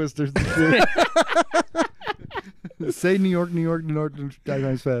tongue twisters. And shit. Say New York, New York, New York 5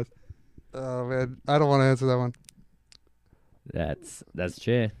 times fast. Oh man, I don't want to answer that one. That's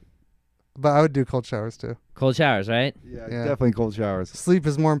true. But I would do cold showers too. Cold showers, right? Yeah, definitely cold showers. Sleep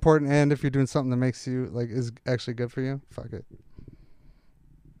is more important, and if you're doing something that makes you is actually good for you, fuck it.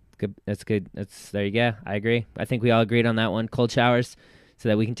 Good. That's good. There you go. I agree. I think we all agreed on that one. Cold showers, so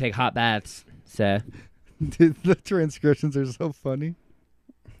that we can take hot baths. So, Dude, the transcriptions are so funny.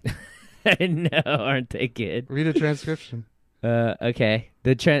 I know, aren't they good? Read a transcription. Okay.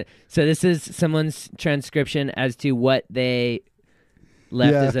 So this is someone's transcription as to what they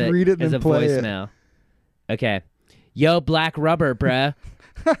left Yeah, as a read it and as a then play it. voicemail. Okay. Yo, Black Rubber, bruh.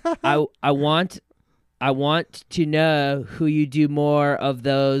 I want to know who you do more of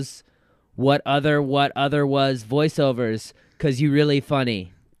those what other was voiceovers, 'cause you really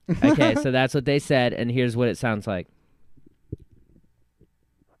funny. Okay, so that's what they said, and here's what it sounds like.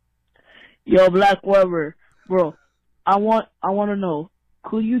 Yo, Black Weber, bro, I want to know,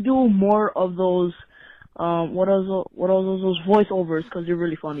 could you do more of those, what are those voiceovers? 'Cause you're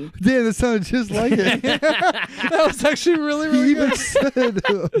really funny. Damn, that sounded just like it. That was actually really, really He even good. said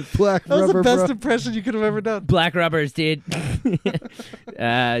Black That was Rubber, the best bro. impression you could have ever done. Black Rubbers, dude.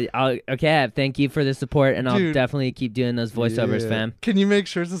 Thank you for the support, and I'll Dude. definitely keep doing those voiceovers, Yeah. fam. Can you make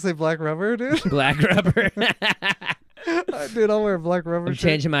sure to say black rubber, dude? Black Rubber. Dude, I'll wear a black rubber I'm shirt.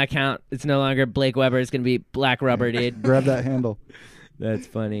 changing my account. It's no longer Blake Weber. It's gonna be Black Rubber, dude. Grab that handle. That's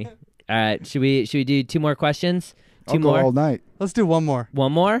funny. All right, should we do 2 more questions? I'll 2 go more. all night. Let's do one more.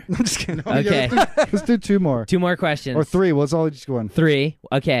 One more? I'm just kidding. Okay. Let's do 2 more. 2 more questions. Or 3. Let's all just go on. 3.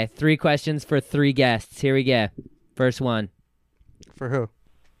 Okay, 3 questions for 3 guests. Here we go. First one. For who?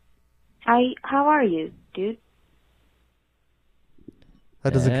 How are you, dude?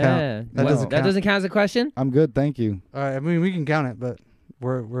 That doesn't count. That doesn't count. That doesn't count as a question? I'm good, thank you. All right, I mean we can count it, but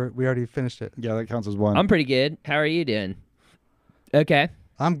we already finished it. Yeah, that counts as 1. I'm pretty good. How are you doing? Okay.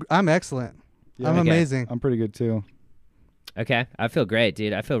 I'm excellent. Yeah, I'm okay. amazing. I'm pretty good too. Okay. I feel great,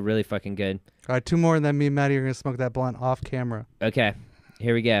 dude. I feel really fucking good. All right, 2 more, and then me and Maddie are gonna smoke that blunt off camera. Okay.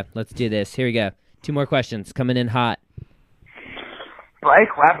 Here we go. Let's do this. Here we go. 2 more questions coming in hot.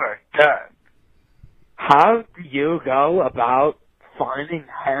 Blake Weber, how do you go about finding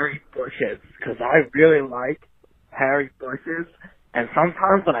hairy bushes? Because I really like hairy bushes, and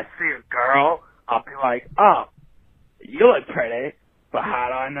sometimes when I see a girl, I'll be like, oh, you look pretty, but how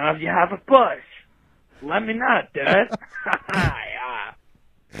do I know if you have a bush? Let me know, dude. Yeah.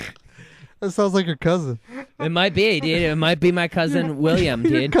 That sounds like your cousin. It might be, dude. It might be my cousin William,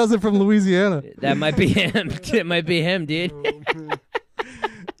 Your dude. cousin from Louisiana. That might be him. It might be him, dude.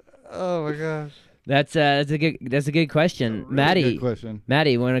 Oh my gosh. That's a good question, Maddie. Good question.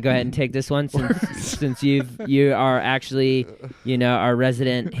 Maddie, want to go ahead and take this one since you are actually our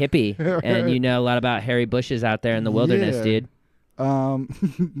resident hippie and you know a lot about hairy bushes out there in the wilderness, Yeah.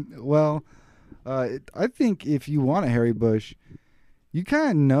 dude. Well, I think if you want a hairy bush, you kind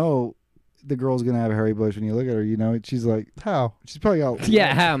of know the girl's gonna have a hairy bush when you look at her. You know, she's like, how? She's probably got.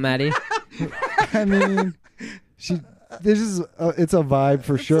 Yeah, how, Maddie? I mean, it's a vibe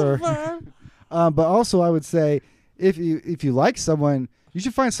for sure. But also, I would say if you like someone, you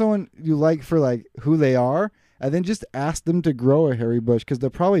should find someone you like for like who they are, and then just ask them to grow a hairy bush, because they'll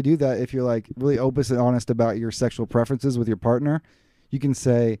probably do that if you're like really open and honest about your sexual preferences with your partner. You can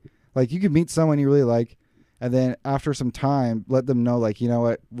say, like, you can meet someone you really like, and then after some time, let them know, like, you know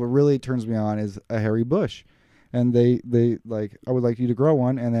what really turns me on is a hairy bush, and they like, I would like you to grow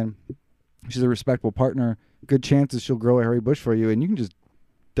one, and then she's a respectable partner. Good chances she'll grow a hairy bush for you, and you can just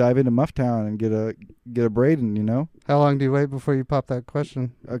dive into Mufftown and get a braiding, you know? How long do you wait before you pop that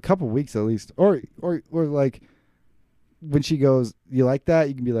question? A couple weeks at least. Or like when she goes, "You like that?"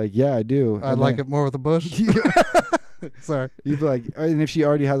 You can be like, "Yeah, I do." I'd like it more with a bush. Sorry. You'd be like, and if she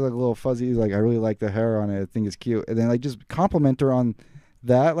already has like a little fuzzy, like, "I really like the hair on it. I think it's cute." And then like just compliment her on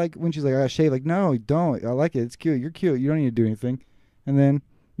that. Like when she's like, "I gotta shave," like, "No, don't. I like it. It's cute. You're cute. You don't need to do anything." And then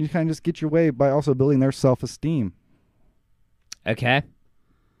you kind of just get your way by also building their self-esteem. Okay.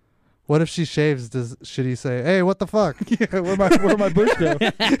 What if she shaves? Should he say, "Hey, what the fuck? Yeah, where my bush go?"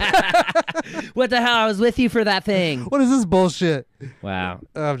 What the hell? I was with you for that thing. What is this bullshit? Wow.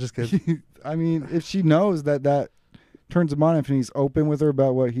 I'm just kidding. I mean, if she knows that turns him on, if he's open with her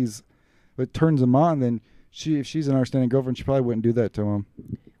about what turns him on, then if she's an understanding girlfriend, she probably wouldn't do that to him.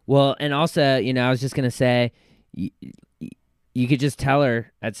 Well, and also, you know, I was just gonna say, you could just tell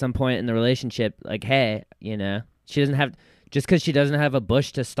her at some point in the relationship, like, hey, you know, she doesn't have. Just because she doesn't have a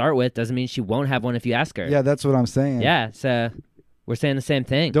bush to start with doesn't mean she won't have one if you ask her. Yeah, that's what I'm saying. Yeah, so we're saying the same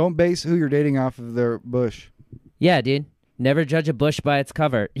thing. Don't base who you're dating off of their bush. Yeah, dude. Never judge a bush by its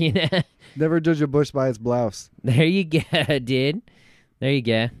cover. You know? Never judge a bush by its blouse. There you go, dude. There you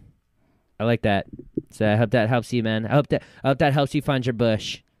go. I like that. So I hope that helps you, man. I hope that helps you find your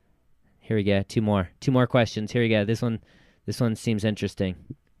bush. Here we go. Two more questions. Here we go. This one seems interesting.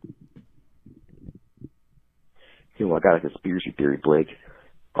 I got a conspiracy theory, Blake.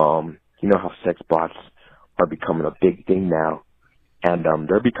 You know how sex bots are becoming a big thing now, and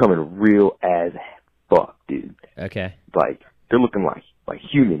they're becoming real as fuck, dude. Okay. Like they're looking like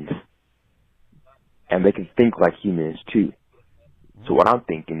humans, and they can think like humans too. So what I'm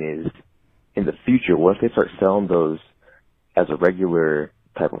thinking is, in the future, what if they start selling those as a regular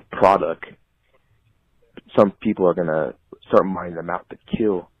type of product? Some people are gonna start mining them out to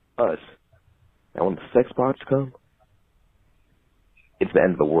kill us, and when the sex bots come, it's the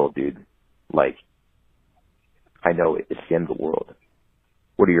end of the world, dude. Like, I know it's the end of the world.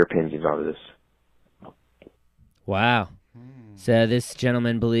 What are your opinions on this? Wow. So this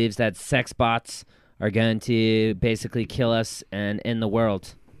gentleman believes that sex bots are going to basically kill us and end the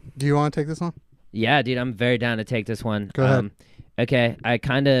world. Do you want to take this one? Yeah, dude, I'm very down to take this one. Go ahead. Okay, I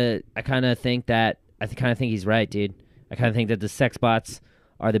kind of think he's right, dude. I kind of think that the sex bots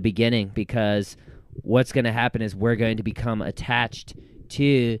are the beginning, because what's going to happen is we're going to become attached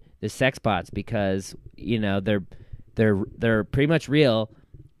to the sex bots, because, you know, they're pretty much real,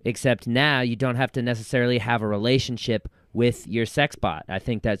 except now you don't have to necessarily have a relationship with your sex bot. I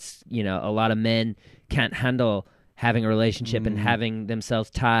think that's, you know, a lot of men can't handle having a relationship and having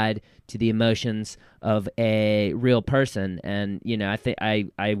themselves tied to the emotions of a real person. And, you know, I think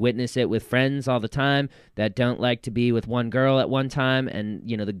I witness it with friends all the time that don't like to be with one girl at one time, and,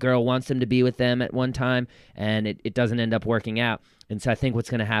 you know, the girl wants them to be with them at one time, and it doesn't end up working out. And so I think what's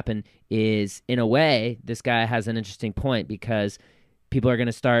going to happen is, in a way, this guy has an interesting point, because people are going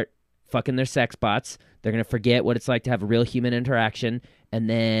to start fucking their sex bots. They're going to forget what it's like to have a real human interaction. And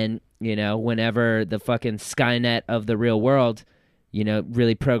then, you know, whenever the fucking Skynet of the real world, you know,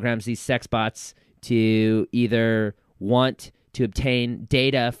 really programs these sex bots to either want to obtain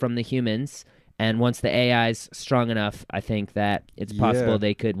data from the humans, and once the AI's strong enough, I think that it's possible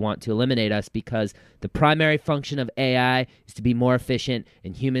they could want to eliminate us, because the primary function of AI is to be more efficient,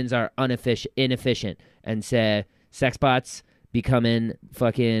 and humans are inefficient. And so sex bots becoming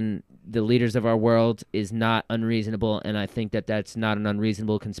fucking the leaders of our world is not unreasonable, and I think that that's not an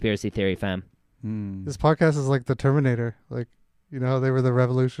unreasonable conspiracy theory, fam. This podcast is like the Terminator. Like, you know how they were the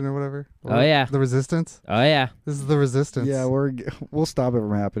revolution or whatever? Or oh, yeah. The resistance? Oh, yeah. This is the resistance. Yeah, we'll stop it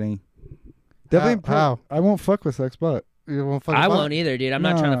from happening. Definitely. How? I won't fuck with sex bot. You won't fuck I a bot? won't either, dude. I'm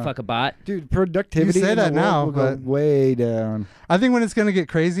not trying to fuck a bot. Dude, productivity You say in the that world now, will go but way down. I think when it's going to get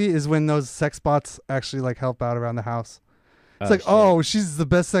crazy is when those sex bots actually like help out around the house. It's like, oh, she's the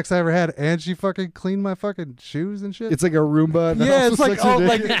best sex I ever had, and she fucking cleaned my fucking shoes and shit. It's like a Roomba. Yeah, it's like, oh,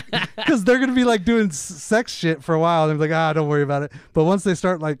 like, because they're gonna be like doing sex shit for a while, and they're like, don't worry about it. But once they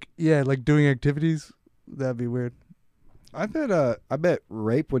start like, like doing activities, that'd be weird. I bet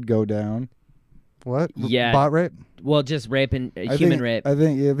rape would go down. What? Yeah. Bot rape? Well, just rape and human rape. I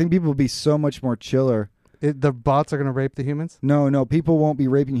think people would be so much more chiller. The bots are gonna rape the humans? No, people won't be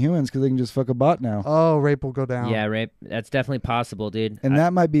raping humans because they can just fuck a bot now. Oh, rape will go down. Yeah, rape. That's definitely possible, dude. And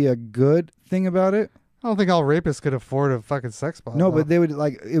that might be a good thing about it. I don't think all rapists could afford a fucking sex bot. No, though. but they would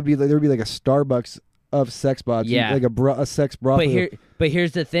like it would be like there would be like a Starbucks of sex bots. Yeah. Like a sex brothel. But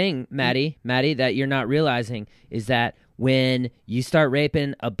here's the thing, Maddie, that you're not realizing is that when you start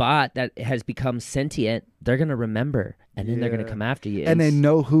raping a bot that has become sentient, they're gonna remember, and then they're gonna come after you. And they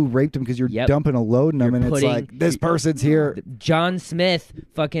know who raped them because you're dumping a load in them, and it's like this person's here. John Smith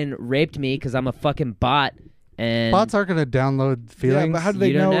fucking raped me because I'm a fucking bot. And bots aren't going to download feelings. Yeah, but how do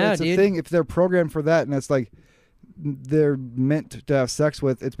they know it's a thing if they're programmed for that? And it's like they're meant to have sex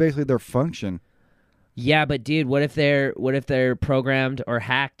with. It's basically their function. Yeah, but dude, what if they're programmed or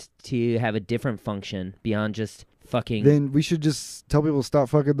hacked to have a different function beyond just fucking? Then we should just tell people to stop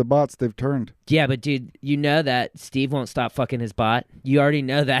fucking the bots they've turned. Yeah, but dude, you know that Steve won't stop fucking his bot. You already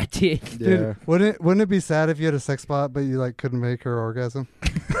know that, dude. Yeah. Dude, wouldn't it be sad if you had a sex bot but you like couldn't make her orgasm?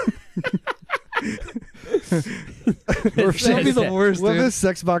 That'd be the worst. What dude. if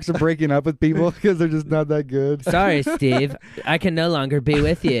sex bots are breaking up with people because they're just not that good? Sorry, Steve. I can no longer be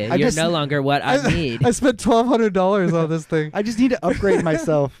with you. You're no longer what I need. I spent $1,200 on this thing. I just need to upgrade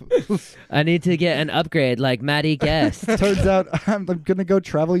myself. I need to get an upgrade like Maddie Guest. Turns out I'm gonna go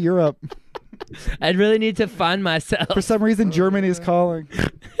travel Europe. I really need to find myself. For some reason, Germany is calling.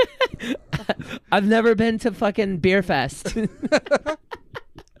 I've never been to fucking Beer Fest.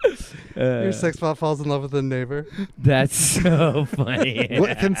 Your sex bot falls in love with a neighbor. That's so funny.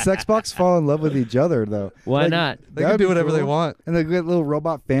 What, can sex bots fall in love with each other though? Why not? They can do whatever they want. And they get little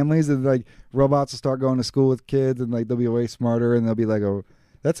robot families, and like robots will start going to school with kids, and like they'll be way smarter, and they'll be like, "Oh,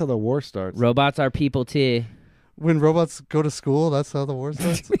 that's how the war starts." Robots are people too. When robots go to school, that's how the war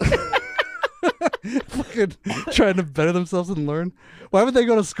starts. Fucking trying to better themselves and learn. Why would they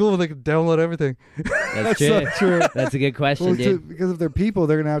go to school when they can download everything? That's true. not true. That's a good question, Well, dude. because if they're people,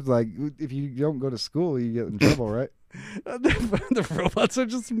 they're gonna have to like. If you don't go to school, you get in trouble, right? The robots are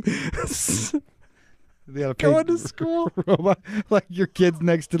just They gotta going to school. Robot, like your kids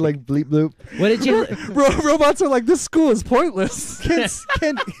next to like bleep bloop. What did you? Robots are like, this school is pointless. Can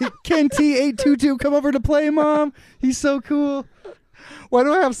T822 come over to play, Mom? He's so cool. Why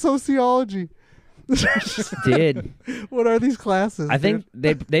do I have sociology? Dude, what are these classes? I think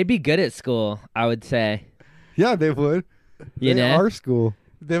they'd be good at school. I would say. Yeah, they would. You They know? are school.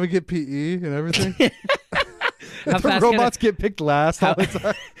 They would get PE and everything. How The fast robots get picked last all the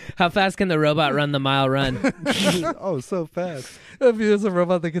time. How fast can the robot run the mile run? Oh, so fast. If he was a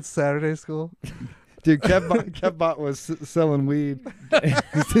robot that gets Saturday school. Dude, Kevbot was selling weed.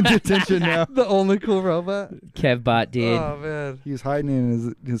 He's in detention now. The only cool robot. Kevbot, dude. Oh, man. He was hiding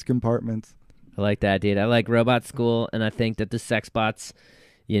in his compartments. I like that, dude. I like robot school, and I think that the sex bots,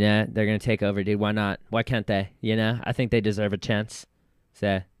 you know, they're gonna take over, dude. Why not? Why can't they? You know, I think they deserve a chance.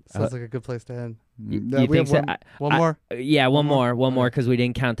 So Sounds like a good place to end. you we think so? have one more? Yeah, one more because we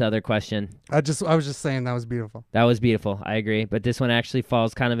didn't count the other question. I was just saying that was beautiful. That was beautiful. I agree, but this one actually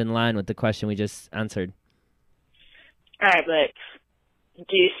falls kind of in line with the question we just answered. All right, but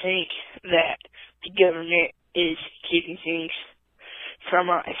do you think that the government is keeping things from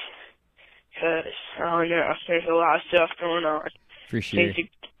us? Because, I don't know, there's a lot of stuff going on. For sure. I think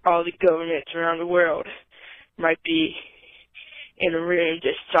all the governments around the world might be in a room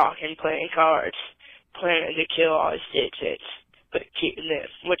just talking, playing cards, planning to kill all the citizens, but keeping them.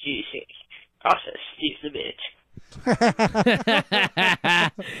 What do you think? Also, Steve's the bitch.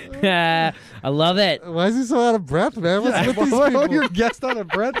 I love it. Why is he so out of breath, man? What's with these people? Your guest out of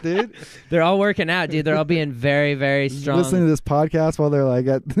breath, dude. They're all working out, dude. They're all being very, very strong. Listening to this podcast while they're like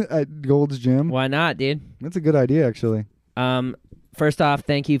at Gold's Gym. Why not, dude? That's a good idea, actually. First off,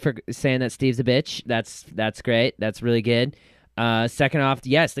 thank you for saying that Steve's a bitch. That's great. That's really good. Second off,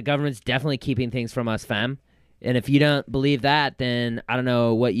 yes, the government's definitely keeping things from us, fam. And if you don't believe that, then I don't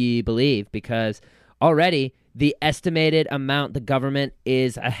know what you believe, because already the estimated amount the government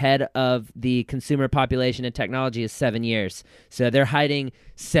is ahead of the consumer population and technology is 7 years. So they're hiding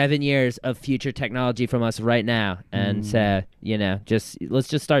 7 years of future technology from us right now. And so, you know, let's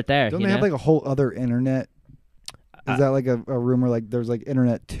just start there. Don't you they have know? like a whole other internet? Is that like a rumor? Like there's like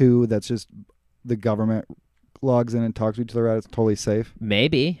Internet 2 that's just the government logs in and talks to each other. It's totally safe.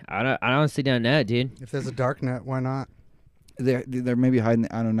 Maybe. I honestly don't know, dude. If there's a dark net, why not? They're maybe hiding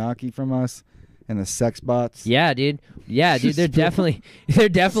the Anunnaki from us and the sex bots. Yeah, dude. Yeah, dude. They're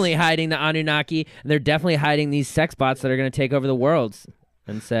definitely hiding the Anunnaki, and they're definitely hiding these sex bots that are going to take over the world.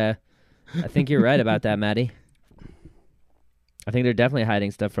 And so, I think you're right about that, Maddie. I think they're definitely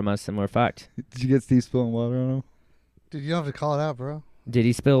hiding stuff from us, and we're fucked. Did you get Steve spilling water on him? Dude, you don't have to call it out, bro. Did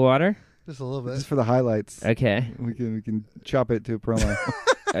he spill water? Just a little bit. Just for the highlights. Okay. We can chop it to a promo.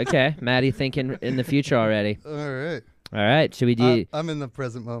 Okay, Maddie thinking in the future already. All right. All right, should we do? I'm in the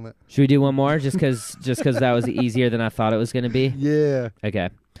present moment. Should we do one more? Just because that was easier than I thought it was going to be. Yeah. Okay.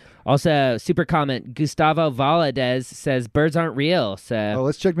 Also, super comment. Gustavo Valadez says birds aren't real. So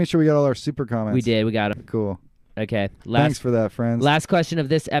let's check. Make sure we got all our super comments. we did. We got them. Cool. Okay. Thanks for that, friends. Last question of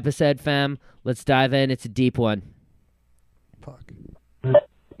this episode, fam. Let's dive in. It's a deep one. Do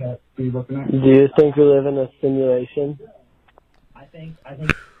you think we live in a simulation? I think.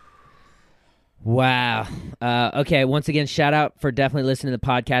 Wow. Okay. Once again, shout out for definitely listening to the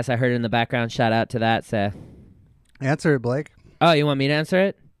podcast. I heard it in the background. Shout out to that. So, Answer it, Blake. oh, you want me to answer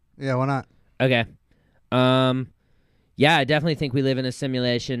it? Yeah, why not? Okay. Yeah, I definitely think we live in a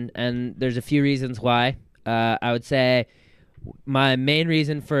simulation, and there's a few reasons why. I would say my main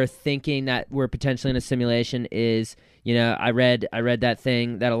reason for thinking that we're potentially in a simulation is, I read that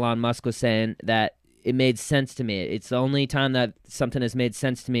thing that Elon Musk was saying that it made sense to me. It's the only time that something has made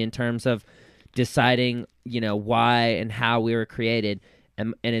sense to me in terms of deciding, why and how we were created,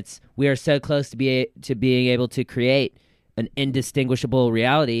 and we are so close to being able to create an indistinguishable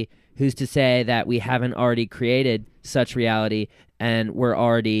reality. Who's to say that we haven't already created such reality and we're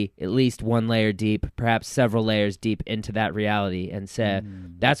already at least one layer deep, perhaps several layers deep into that reality? And so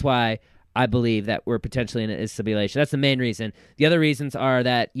that's why I believe that we're potentially in a simulation. That's the main reason. The other reasons are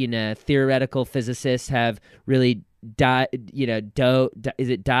that, theoretical physicists have really is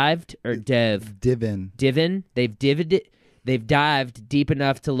it dived or Divin. They've dived deep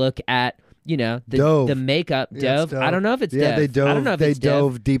enough to look at the makeup. Yeah, Dove. I don't know if it's Yeah, dove. they dove. I don't know if they it's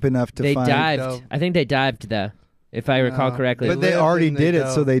dove deep enough to They find. dived. Dove. I think they dived though, if I recall correctly. But they lived already and they did it,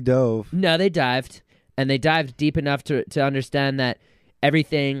 dove. so they dove. No, they dived, and they dived deep enough to understand that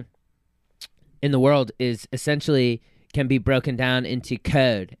everything in the world is essentially can be broken down into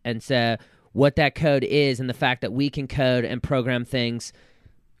code. And so what that code is, and the fact that we can code and program things,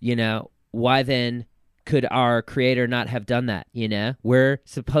 why then could our creator not have done that? We're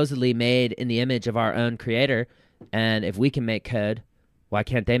supposedly made in the image of our own creator, and if we can make code, why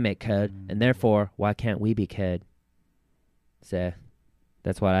can't they make code? And therefore, why can't we be code? So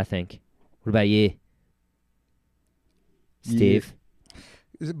that's what I think. What about you, Steve?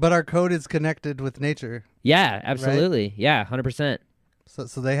 But our code is connected with nature. Yeah, absolutely. Yeah, 100%. So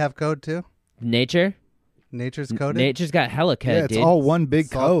they have code too? Nature? Nature's coded? Nature's got hella code, Yeah, it's dude. all one big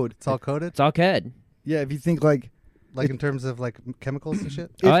It's all- code. It's all coded? It's all code. Yeah, if you think like in terms of like chemicals and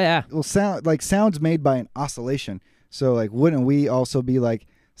shit? Oh, yeah. Well, sound's made by an oscillation. So like, wouldn't we also be like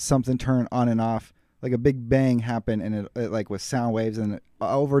something turn on and off? Like a big bang happened, and it like with sound waves, and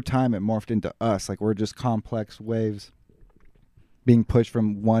over time it morphed into us. Like we're just complex waves being pushed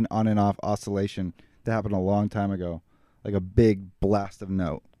from one on and off oscillation that happened a long time ago, like a big blast of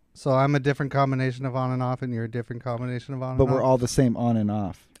note. So I'm a different combination of on and off, and you're a different combination of on But and we're off? all the same on and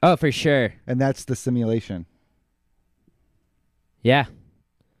off. Oh, for sure. And that's the simulation. Yeah.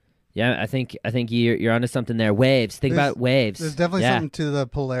 Yeah, I think you're onto something there. Waves. Think about waves. There's definitely Yeah. something to the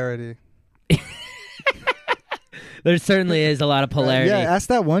polarity. There certainly is a lot of polarity. Yeah, ask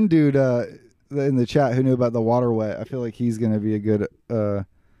that one dude in the chat who knew about the water wet. I feel like he's going to be a good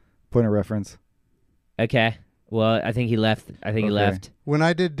point of reference. Okay. Well, I think he left. He left. When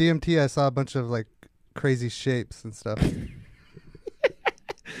I did DMT, I saw a bunch of like crazy shapes and stuff.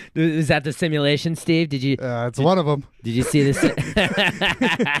 Is that the simulation, Steve? Did you? It's one of them. Did you see this?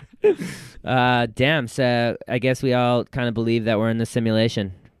 Damn. So I guess we all kind of believe that we're in the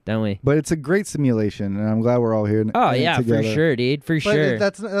simulation, don't we? But it's a great simulation, and I'm glad we're all here. Oh yeah, together. for sure, dude. For But sure.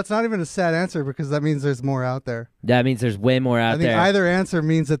 that's not even a sad answer because that means there's more out there. That means there's way more out I think there. either answer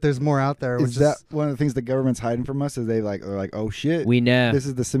means that there's more out there. Is that one of the things the government's hiding from us? Is they're like, oh shit, we know this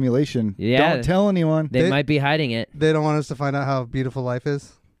is the simulation. Yeah. Don't tell anyone. They might be hiding it. They don't want us to find out how beautiful life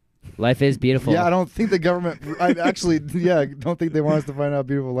is. Life is beautiful. Yeah, I don't think the government. I actually, don't think they want us to find out how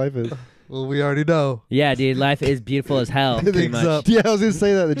beautiful life is. Well, we already know. Yeah, dude, life is beautiful as hell. Pretty much. up. Yeah, I was gonna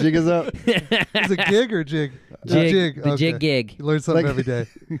say that the jig is up. Is it gig or jig? Jig. The Okay. jig gig. You learn something Like- every day.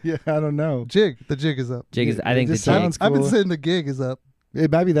 Yeah, I don't know. Jig. The jig is up. Jig is. I think It the just jig. sounds I've been cool. saying the gig is up.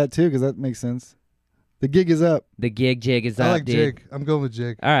 It might be that too, because that makes sense. The gig is up. The jig is I up, like dude. jig. I'm going with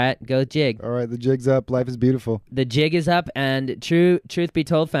jig. All right, go jig. All right, the jig's up. Life is beautiful. The jig is up, and truth be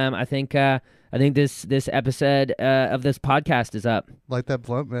told, fam, I think this episode of this podcast is up. Like that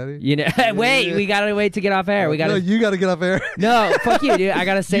blunt, Maddie. Wait, we gotta wait to get off air. We gotta. No, you gotta get off air. No, fuck you, dude. I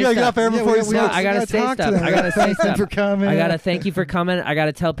gotta say You gotta get stuff. off air before you No, smoke. I gotta say talk to stuff. them. I gotta say Thank them stuff. for coming. I gotta thank you for coming. I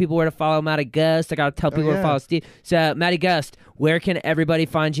gotta tell people where to follow Matty Gust. I gotta tell people where to yeah. follow Steve. So, Matty Gust, where can everybody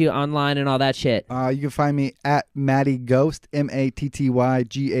find you online and all that shit? You can find me at Matty Ghost,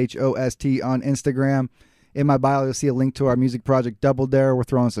 MattyGhost on Instagram. In my bio, you'll see a link to our music project Double Dare. We're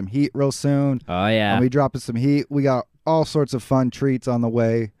throwing some heat real soon. Oh yeah. And we dropping some heat. We got all sorts of fun treats on the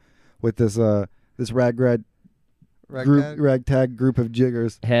way with this ragtag group of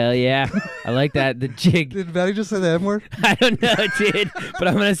jiggers. Hell yeah. I like that. The jig. Did Maddie just say the M-word? I don't know, dude. But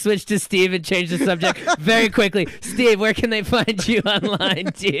I'm going to switch to Steve and change the subject very quickly. Steve, where can they find you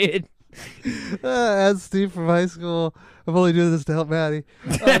online, dude? As Steve from high school. I'm only doing this to help Maddie.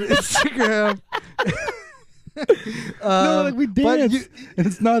 On Instagram. No, like we danced, and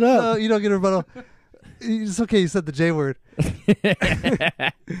it's not up. No, you don't get a rebuttal. It's okay. You said the J word.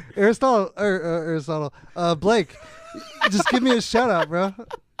 Aristotle. Blake, just give me a shout out, bro.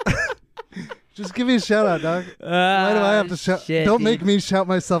 Just give me a shout out, dog. Why do I have to shout? Don't make me shout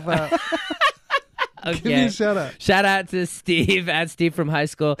myself out. Okay. Give me a shout out. Shout out to Steve at Steve from high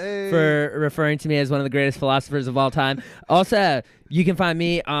school for referring to me as one of the greatest philosophers of all time. Also, you can find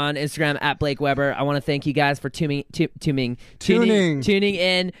me on Instagram at Blake Weber. I want to thank you guys for tuning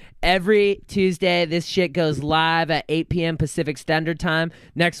in every Tuesday. This shit goes live at 8 p.m. Pacific Standard Time.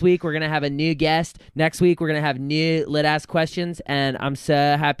 Next week, we're going to have a new guest. Next week, we're going to have new lit-ass questions, and I'm so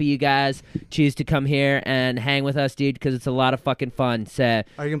happy you guys choose to come here and hang with us, dude, because it's a lot of fucking fun. So,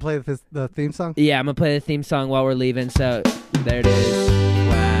 are you going to play the theme song? Yeah, I'm going to play the theme song while we're leaving, so there it is.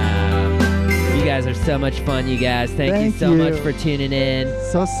 Wow. You guys are so much fun, you guys. Thank you so much for tuning in.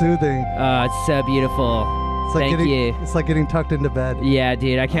 So soothing. Oh, it's so beautiful. It's like Thank you. It's like getting tucked into bed. Yeah,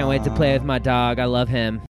 dude. I can't wait to play with my dog. I love him.